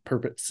usability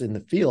purpose in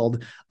the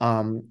field,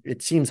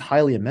 it seems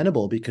highly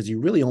amenable because you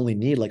really only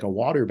need like a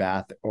water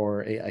bath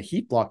or a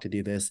heat block to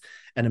do this.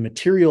 And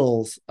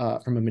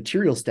from a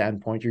material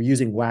standpoint, you're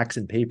using wax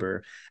and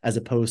paper as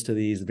opposed to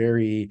these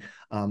very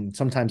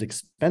sometimes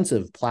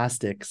expensive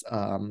plastics,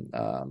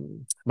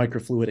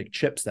 microfluidic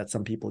chips that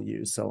some people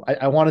use. So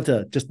I wanted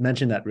to just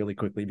mention that really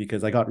quickly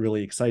because I got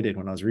really excited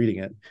when I was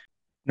reading it.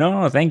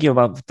 No, thank you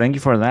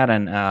for that.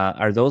 And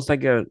are those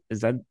like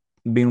is that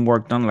being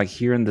worked on like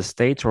here in the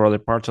States or other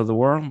parts of the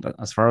world,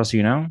 as far as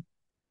you know?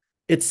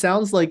 It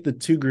sounds like the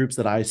two groups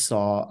that I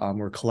saw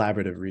were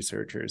collaborative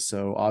researchers.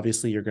 So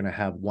obviously, you're going to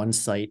have one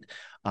site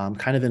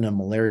kind of in a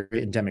malaria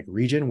endemic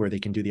region where they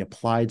can do the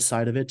applied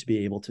side of it to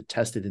be able to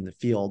test it in the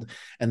field,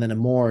 and then a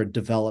more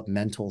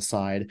developmental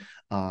side.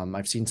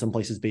 I've seen some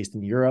places based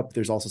in Europe.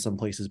 There's also some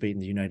places based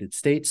in the United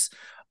States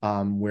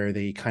where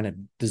they kind of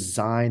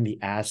design the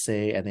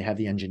assay and they have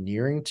the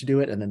engineering to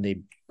do it, and then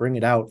they bring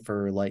it out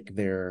for like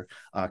their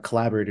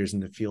collaborators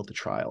in the field to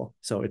trial.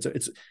 So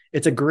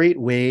it's a great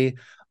way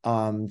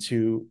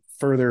to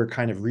further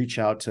kind of reach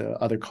out to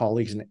other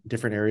colleagues in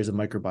different areas of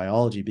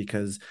microbiology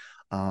because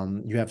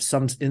you have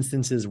some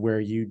instances where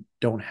you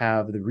don't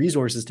have the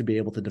resources to be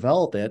able to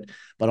develop it,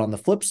 but on the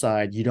flip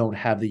side, you don't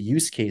have the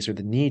use case or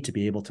the need to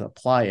be able to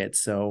apply it.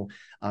 So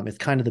it's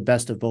kind of the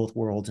best of both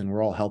worlds, and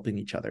we're all helping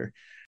each other.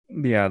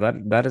 Yeah,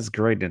 that is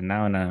great. And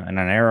now in an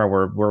era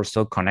where we're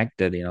so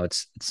connected,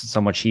 it's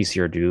so much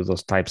easier to do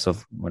those types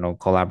of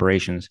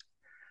collaborations.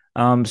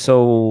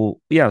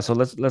 So yeah, so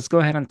let's go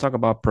ahead and talk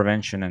about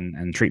prevention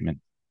and treatment.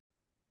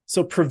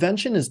 So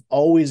prevention is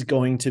always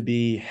going to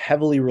be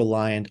heavily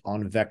reliant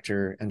on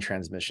vector and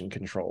transmission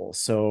control.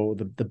 So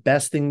the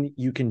best thing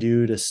you can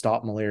do to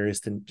stop malaria is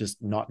to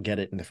just not get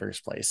it in the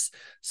first place.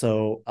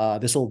 So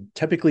this will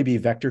typically be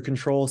vector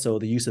control. So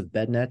the use of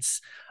bed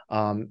nets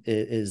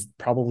is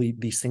probably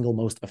the single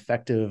most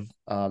effective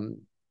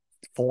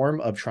form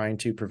of trying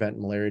to prevent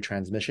malaria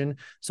transmission.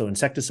 So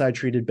insecticide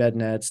treated bed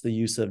nets, the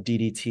use of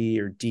DDT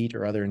or DEET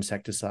or other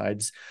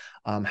insecticides.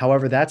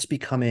 However, that's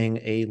becoming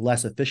a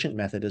less efficient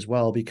method as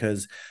well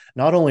because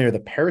not only are the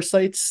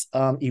parasites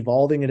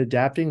evolving and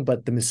adapting,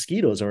 but the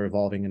mosquitoes are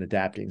evolving and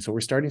adapting. So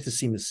we're starting to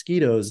see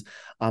mosquitoes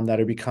that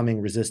are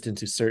becoming resistant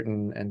to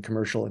certain and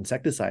commercial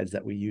insecticides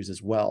that we use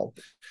as well.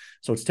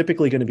 So it's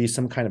typically going to be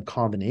some kind of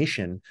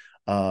combination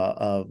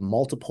of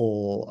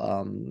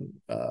multiple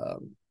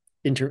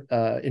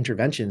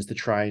interventions to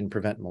try and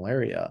prevent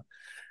malaria.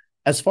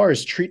 As far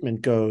as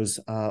treatment goes,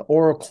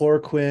 oral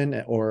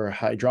chloroquine or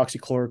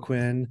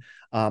hydroxychloroquine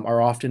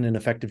are often an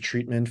effective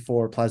treatment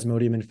for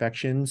plasmodium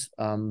infections,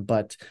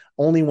 but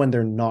only when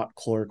they're not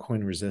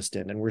chloroquine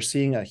resistant. And we're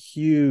seeing a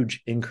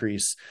huge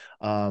increase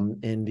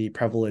in the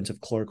prevalence of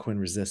chloroquine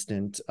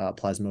resistant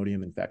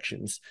plasmodium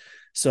infections.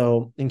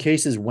 So, in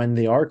cases when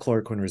they are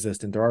chloroquine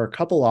resistant, there are a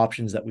couple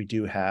options that we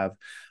do have.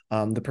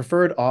 The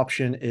preferred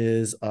option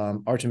is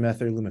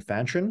artemether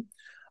lumefantrine.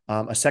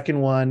 A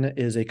second one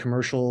is a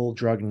commercial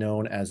drug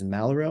known as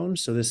Malarone.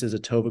 So this is a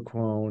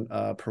tovaquone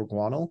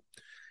proguanil.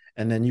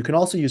 And then you can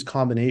also use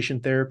combination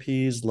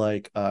therapies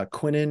like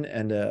quinine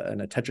and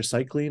a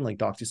tetracycline, like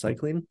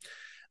doxycycline.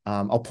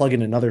 I'll plug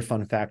in another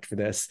fun fact for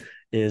this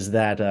is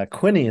that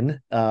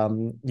quinine,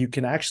 you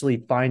can actually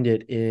find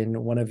it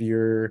in one of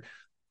you're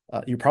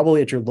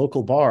probably at your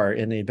local bar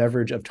in a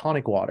beverage of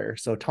tonic water.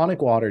 So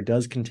tonic water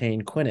does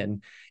contain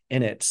quinine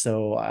in it.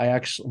 So I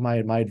actually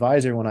my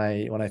advisor when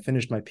I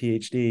finished my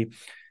PhD,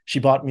 she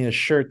bought me a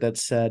shirt that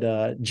said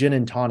gin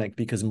and tonic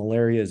because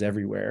malaria is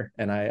everywhere.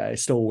 And I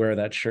still wear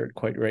that shirt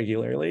quite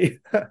regularly.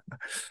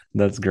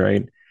 That's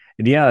great.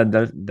 Yeah,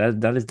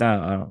 that is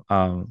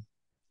the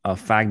a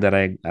fact that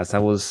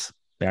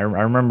I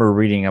remember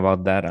reading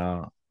about that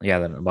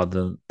about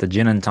the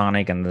gin and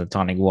tonic and the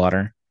tonic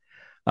water.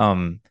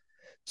 Um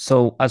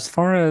so as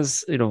far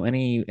as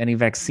any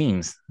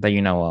vaccines that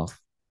you know of.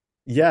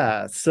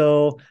 Yeah.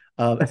 So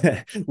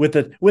with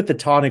the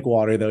tonic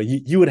water though,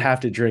 you would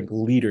have to drink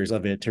liters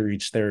of it to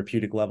reach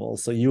therapeutic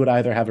levels. So you would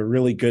either have a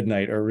really good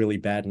night or a really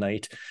bad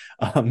night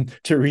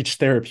to reach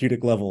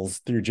therapeutic levels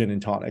through gin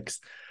and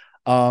tonics.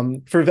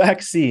 For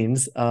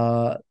vaccines,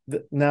 now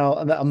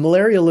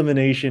malaria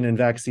elimination and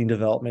vaccine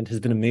development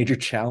has been a major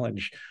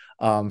challenge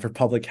for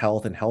public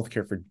health and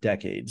healthcare for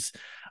decades.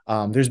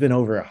 There's been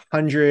over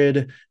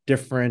 100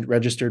 different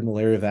registered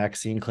malaria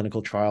vaccine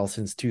clinical trials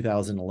since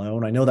 2000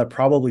 alone. I know that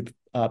probably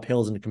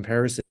pales into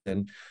comparison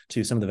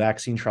to some of the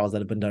vaccine trials that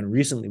have been done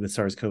recently with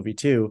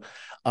SARS-CoV-2.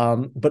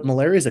 But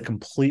malaria is a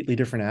completely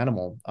different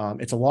animal.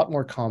 It's a lot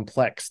more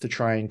complex to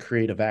try and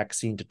create a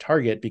vaccine to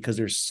target because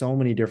there's so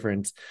many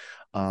different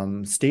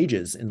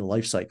stages in the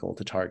life cycle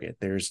to target.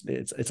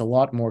 It's a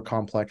lot more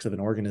complex of an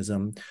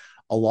organism.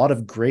 A lot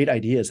of great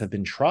ideas have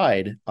been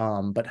tried,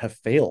 but have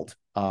failed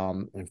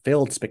and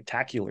failed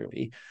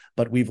spectacularly.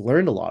 But we've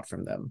learned a lot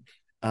from them.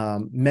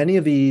 Many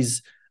of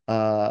these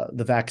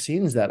the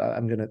vaccines that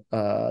I'm gonna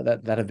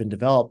that have been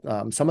developed,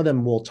 some of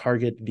them will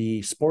target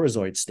the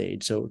sporozoite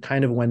stage. So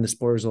kind of when the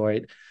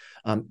sporozoite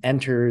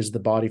enters the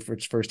body for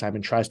its first time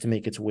and tries to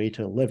make its way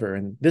to the liver.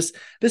 And this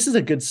is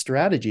a good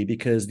strategy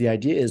because the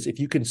idea is if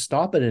you can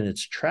stop it in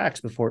its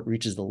tracks before it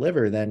reaches the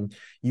liver, then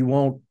you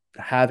won't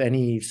have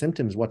any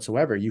symptoms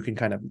whatsoever. You can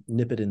kind of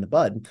nip it in the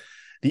bud.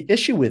 The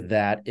issue with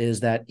that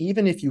is that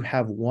even if you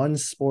have one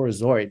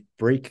sporozoite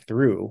break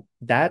through,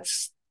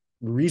 that's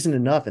reason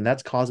enough, and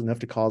that's cause enough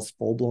to cause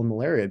full-blown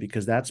malaria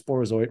because that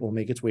sporozoite will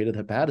make its way to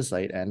the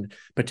hepatocyte and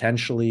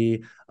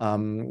potentially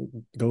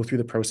go through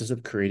the process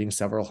of creating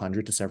several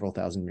hundred to several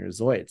thousand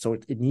myriazoites. So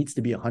it needs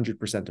to be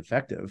 100%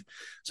 effective.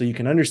 So you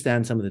can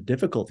understand some of the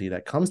difficulty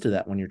that comes to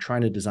that when you're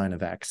trying to design a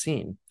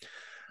vaccine.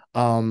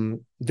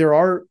 There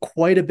are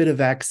quite a bit of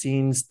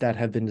vaccines that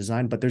have been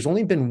designed, but there's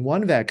only been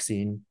one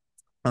vaccine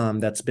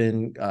that's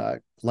been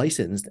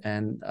licensed,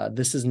 and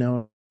this is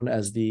known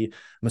as the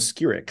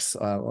Muscurix,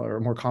 or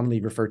more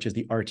commonly referred to as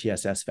the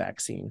RTSS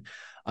vaccine.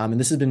 And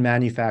this has been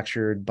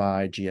manufactured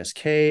by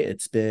GSK.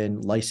 It's been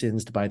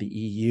licensed by the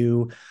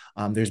EU.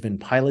 There's been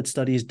pilot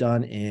studies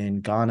done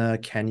in Ghana,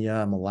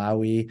 Kenya,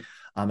 Malawi,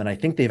 and I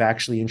think they've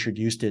actually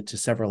introduced it to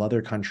several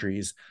other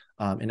countries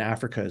in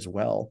Africa as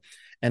well.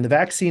 And the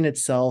vaccine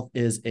itself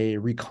is a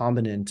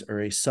recombinant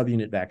or a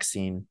subunit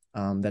vaccine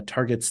that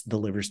targets the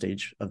liver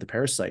stage of the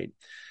parasite.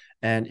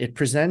 And it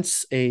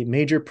presents a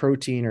major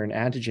protein or an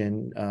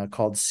antigen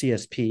called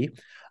CSP,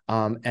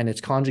 and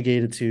it's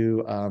conjugated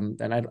to,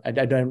 and I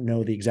don't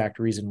know the exact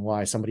reason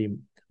why. Somebody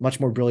much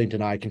more brilliant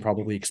than I can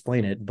probably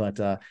explain it, but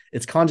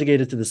it's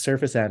conjugated to the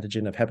surface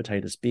antigen of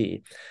hepatitis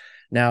B.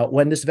 Now,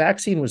 when this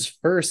vaccine was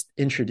first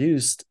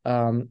introduced,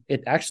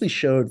 it actually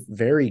showed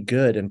very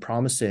good and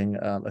promising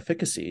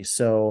efficacy.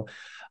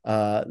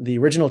 The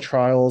original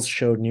trials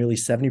showed nearly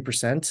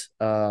 70%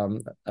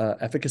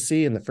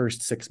 efficacy in the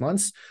first 6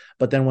 months.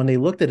 But then when they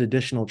looked at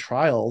additional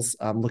trials,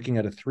 looking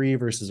at a 3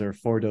 versus a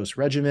 4 dose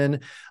regimen,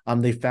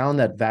 they found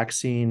that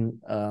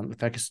vaccine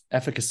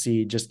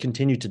efficacy just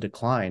continued to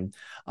decline,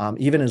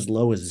 even as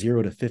low as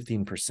 0 to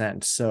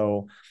 15%.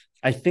 So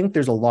I think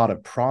there's a lot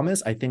of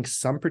promise. I think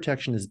some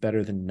protection is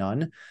better than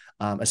none,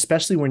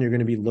 especially when you're going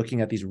to be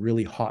looking at these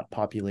really hot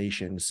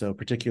populations. So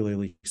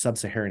particularly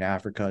sub-Saharan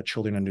Africa,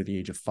 children under the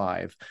age of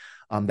 5.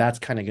 That's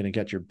kind of going to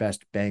get your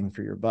best bang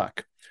for your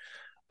buck.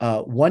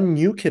 One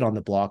new kid on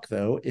the block,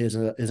 though, is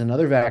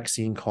another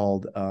vaccine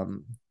called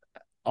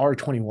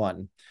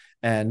R21.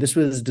 And this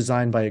was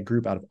designed by a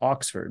group out of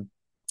Oxford.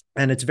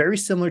 And it's very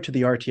similar to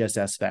the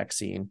RTSS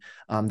vaccine,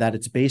 that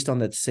it's based on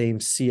that same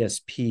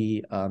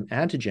CSP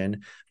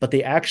antigen, but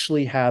they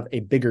actually have a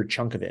bigger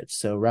chunk of it.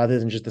 So rather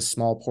than just a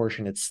small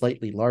portion, it's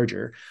slightly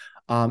larger.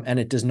 And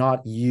it does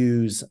not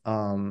use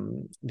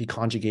the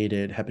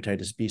conjugated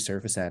hepatitis B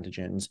surface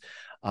antigens.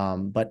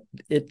 But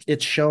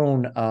it's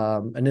shown,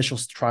 initial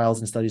trials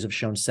and studies have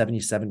shown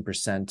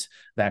 77%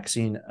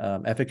 vaccine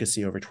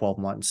efficacy over 12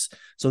 months.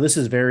 So this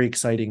is very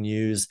exciting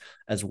news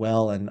as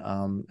well. And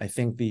I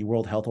think the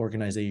World Health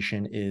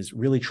Organization is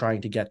really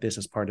trying to get this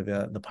as part of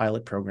the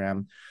pilot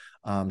program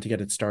to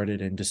get it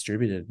started and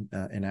distributed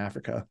in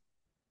Africa.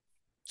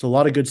 So a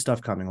lot of good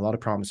stuff coming, a lot of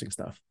promising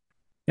stuff.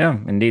 Yeah,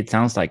 indeed,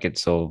 sounds like it.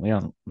 So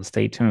yeah,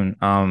 stay tuned.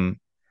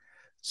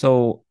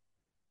 So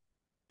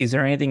is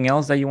there anything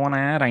else that you want to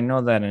add? I know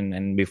that,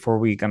 and before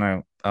we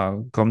gonna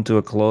come to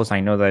a close,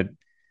 I know that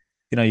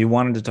you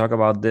wanted to talk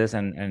about this,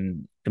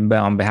 and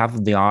on behalf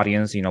of the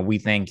audience, we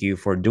thank you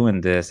for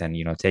doing this and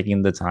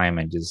taking the time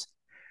and just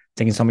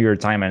taking some of your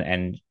time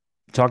and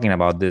talking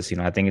about this.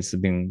 I think it's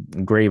been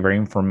great, very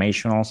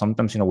informational.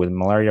 Sometimes with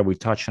malaria we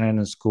touch on it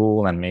in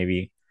school and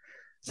maybe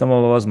some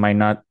of us might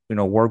not,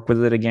 work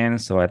with it again.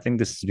 So I think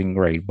this has been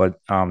great. But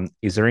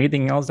is there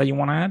anything else that you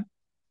want to add?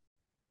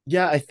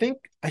 Yeah, I think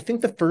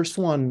the first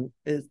one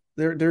is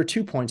there are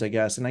 2 points, I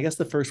guess. And I guess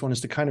the first one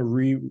is to kind of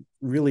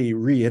really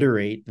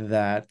reiterate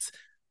that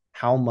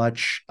how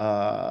much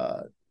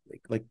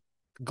like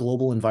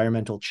global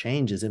environmental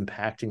change is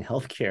impacting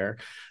healthcare.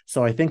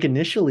 So I think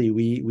initially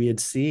we had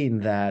seen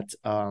that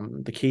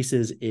the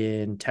cases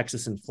in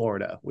Texas and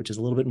Florida, which is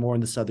a little bit more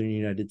in the southern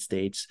United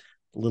States,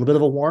 a little bit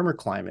of a warmer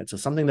climate. So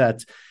something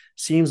that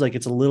seems like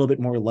it's a little bit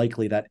more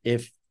likely that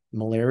if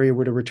malaria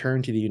were to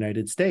return to the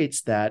United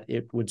States, that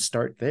it would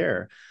start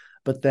there.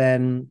 But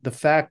then the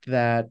fact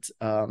that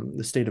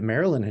the state of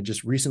Maryland had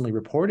just recently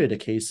reported a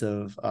case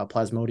of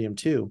Plasmodium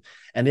 2,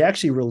 and they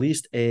actually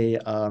released a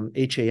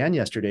HAN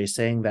yesterday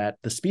saying that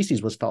the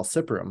species was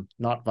Falciparum,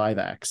 not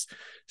Vivax.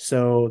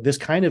 So this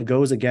kind of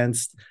goes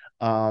against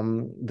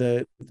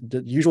the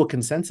usual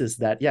consensus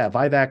that, yeah,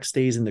 Vivax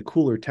stays in the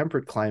cooler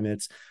temperate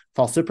climates.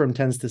 Falciparum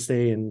tends to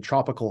stay in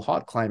tropical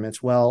hot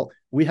climates. Well,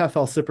 we have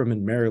Falciparum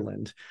in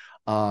Maryland.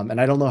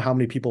 And I don't know how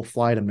many people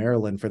fly to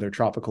Maryland for their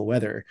tropical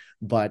weather,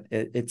 but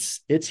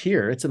it's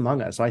here, it's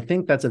among us. So I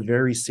think that's a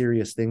very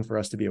serious thing for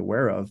us to be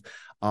aware of.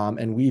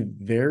 And we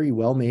very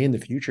well may in the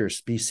future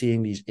be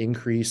seeing these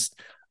increased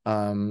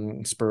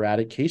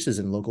sporadic cases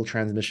in local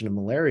transmission of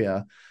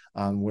malaria,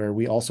 where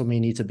we also may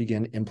need to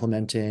begin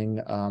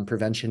implementing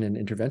prevention and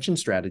intervention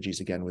strategies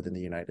again within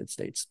the United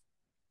States.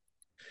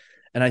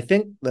 And I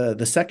think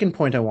the second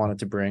point I wanted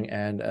to bring,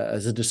 and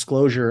as a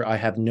disclosure, I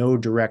have no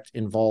direct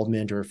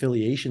involvement or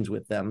affiliations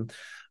with them,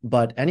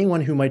 but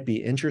anyone who might be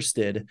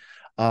interested,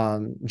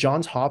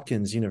 Johns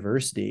Hopkins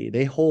University,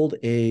 they hold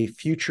a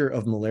Future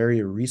of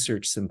Malaria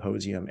Research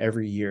Symposium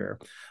every year.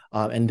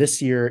 And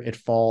this year it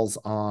falls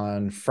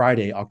on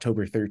Friday,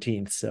 October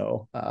 13th.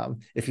 So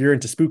if you're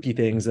into spooky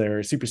things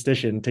or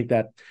superstition, take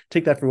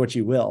that for what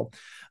you will.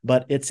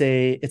 But it's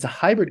a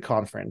hybrid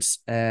conference,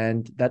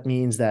 and that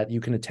means that you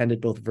can attend it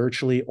both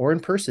virtually or in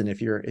person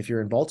if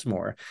you're in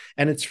Baltimore,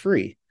 and it's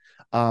free.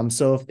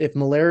 So if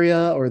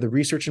malaria or the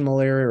research in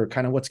malaria or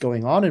kind of what's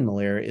going on in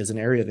malaria is an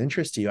area of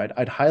interest to you,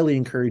 I'd highly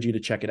encourage you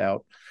to check it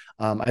out.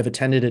 I've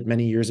attended it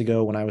many years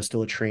ago when I was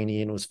still a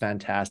trainee, and it was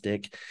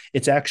fantastic.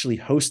 It's actually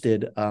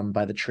hosted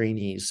by the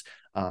trainees.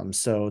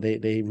 So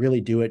they really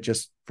do it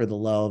just for the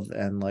love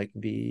and like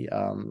the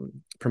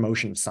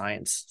promotion of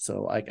science.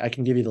 So I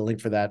can give you the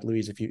link for that,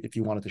 Louise, if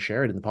you wanted to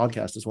share it in the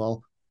podcast as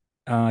well.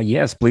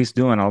 Yes, please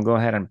do, and I'll go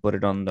ahead and put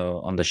it on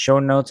the show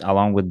notes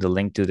along with the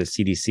link to the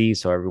CDC,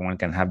 so everyone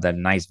can have that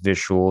nice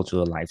visual to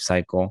the life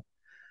cycle.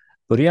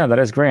 But yeah, that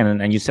is great,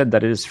 and you said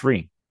that it is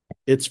free.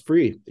 It's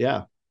free.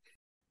 Yeah.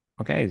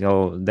 Okay,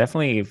 so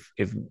definitely,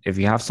 if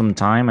you have some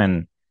time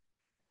and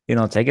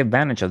take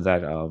advantage of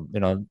that.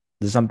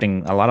 There's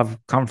something, a lot of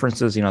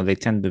conferences, they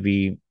tend to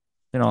be,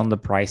 on the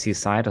pricey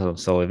side.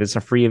 So if it's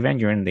a free event,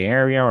 you're in the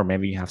area, or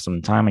maybe you have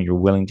some time and you're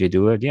willing to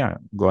do it, yeah,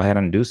 go ahead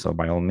and do so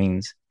by all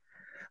means.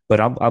 But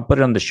I'll put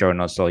it on the show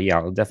notes. So yeah,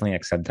 I'll definitely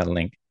accept that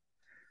link.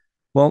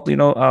 Well,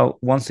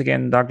 once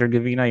again, Dr.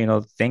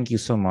 Gavina, thank you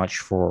so much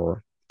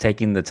for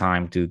taking the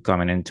time to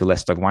come in to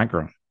Let's Talk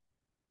Micro.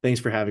 Thanks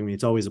for having me.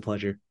 It's always a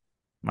pleasure.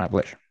 My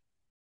pleasure.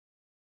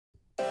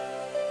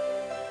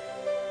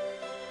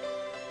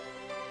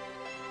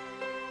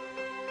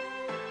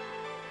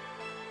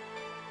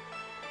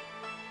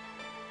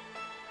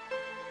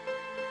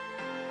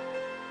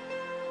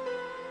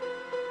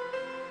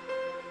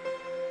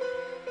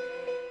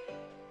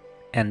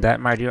 And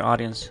that, my dear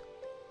audience,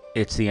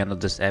 it's the end of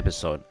this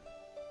episode.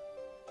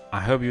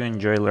 I hope you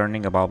enjoy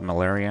learning about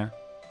malaria.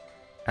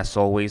 As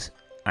always,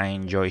 I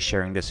enjoy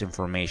sharing this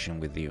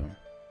information with you.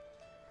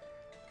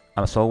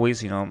 As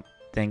always,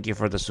 thank you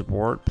for the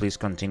support. Please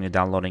continue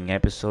downloading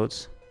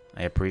episodes.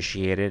 I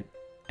appreciate it.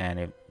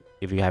 And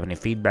if you have any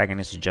feedback,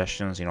 any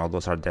suggestions,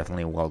 those are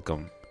definitely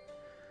welcome.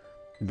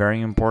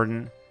 Very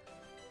important,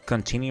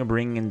 continue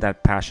bringing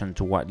that passion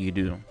to what you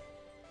do.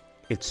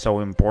 It's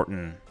so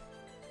important.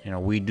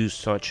 We do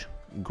such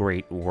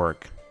great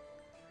work.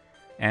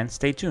 And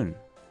stay tuned.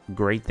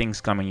 Great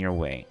things coming your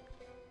way.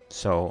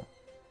 So,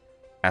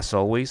 as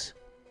always,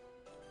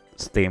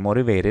 stay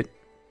motivated,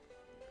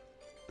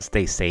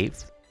 stay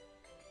safe,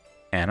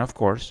 and of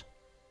course,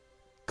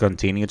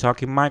 continue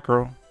talking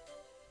micro.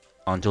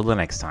 Until the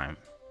next time.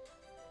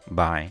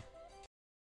 Bye.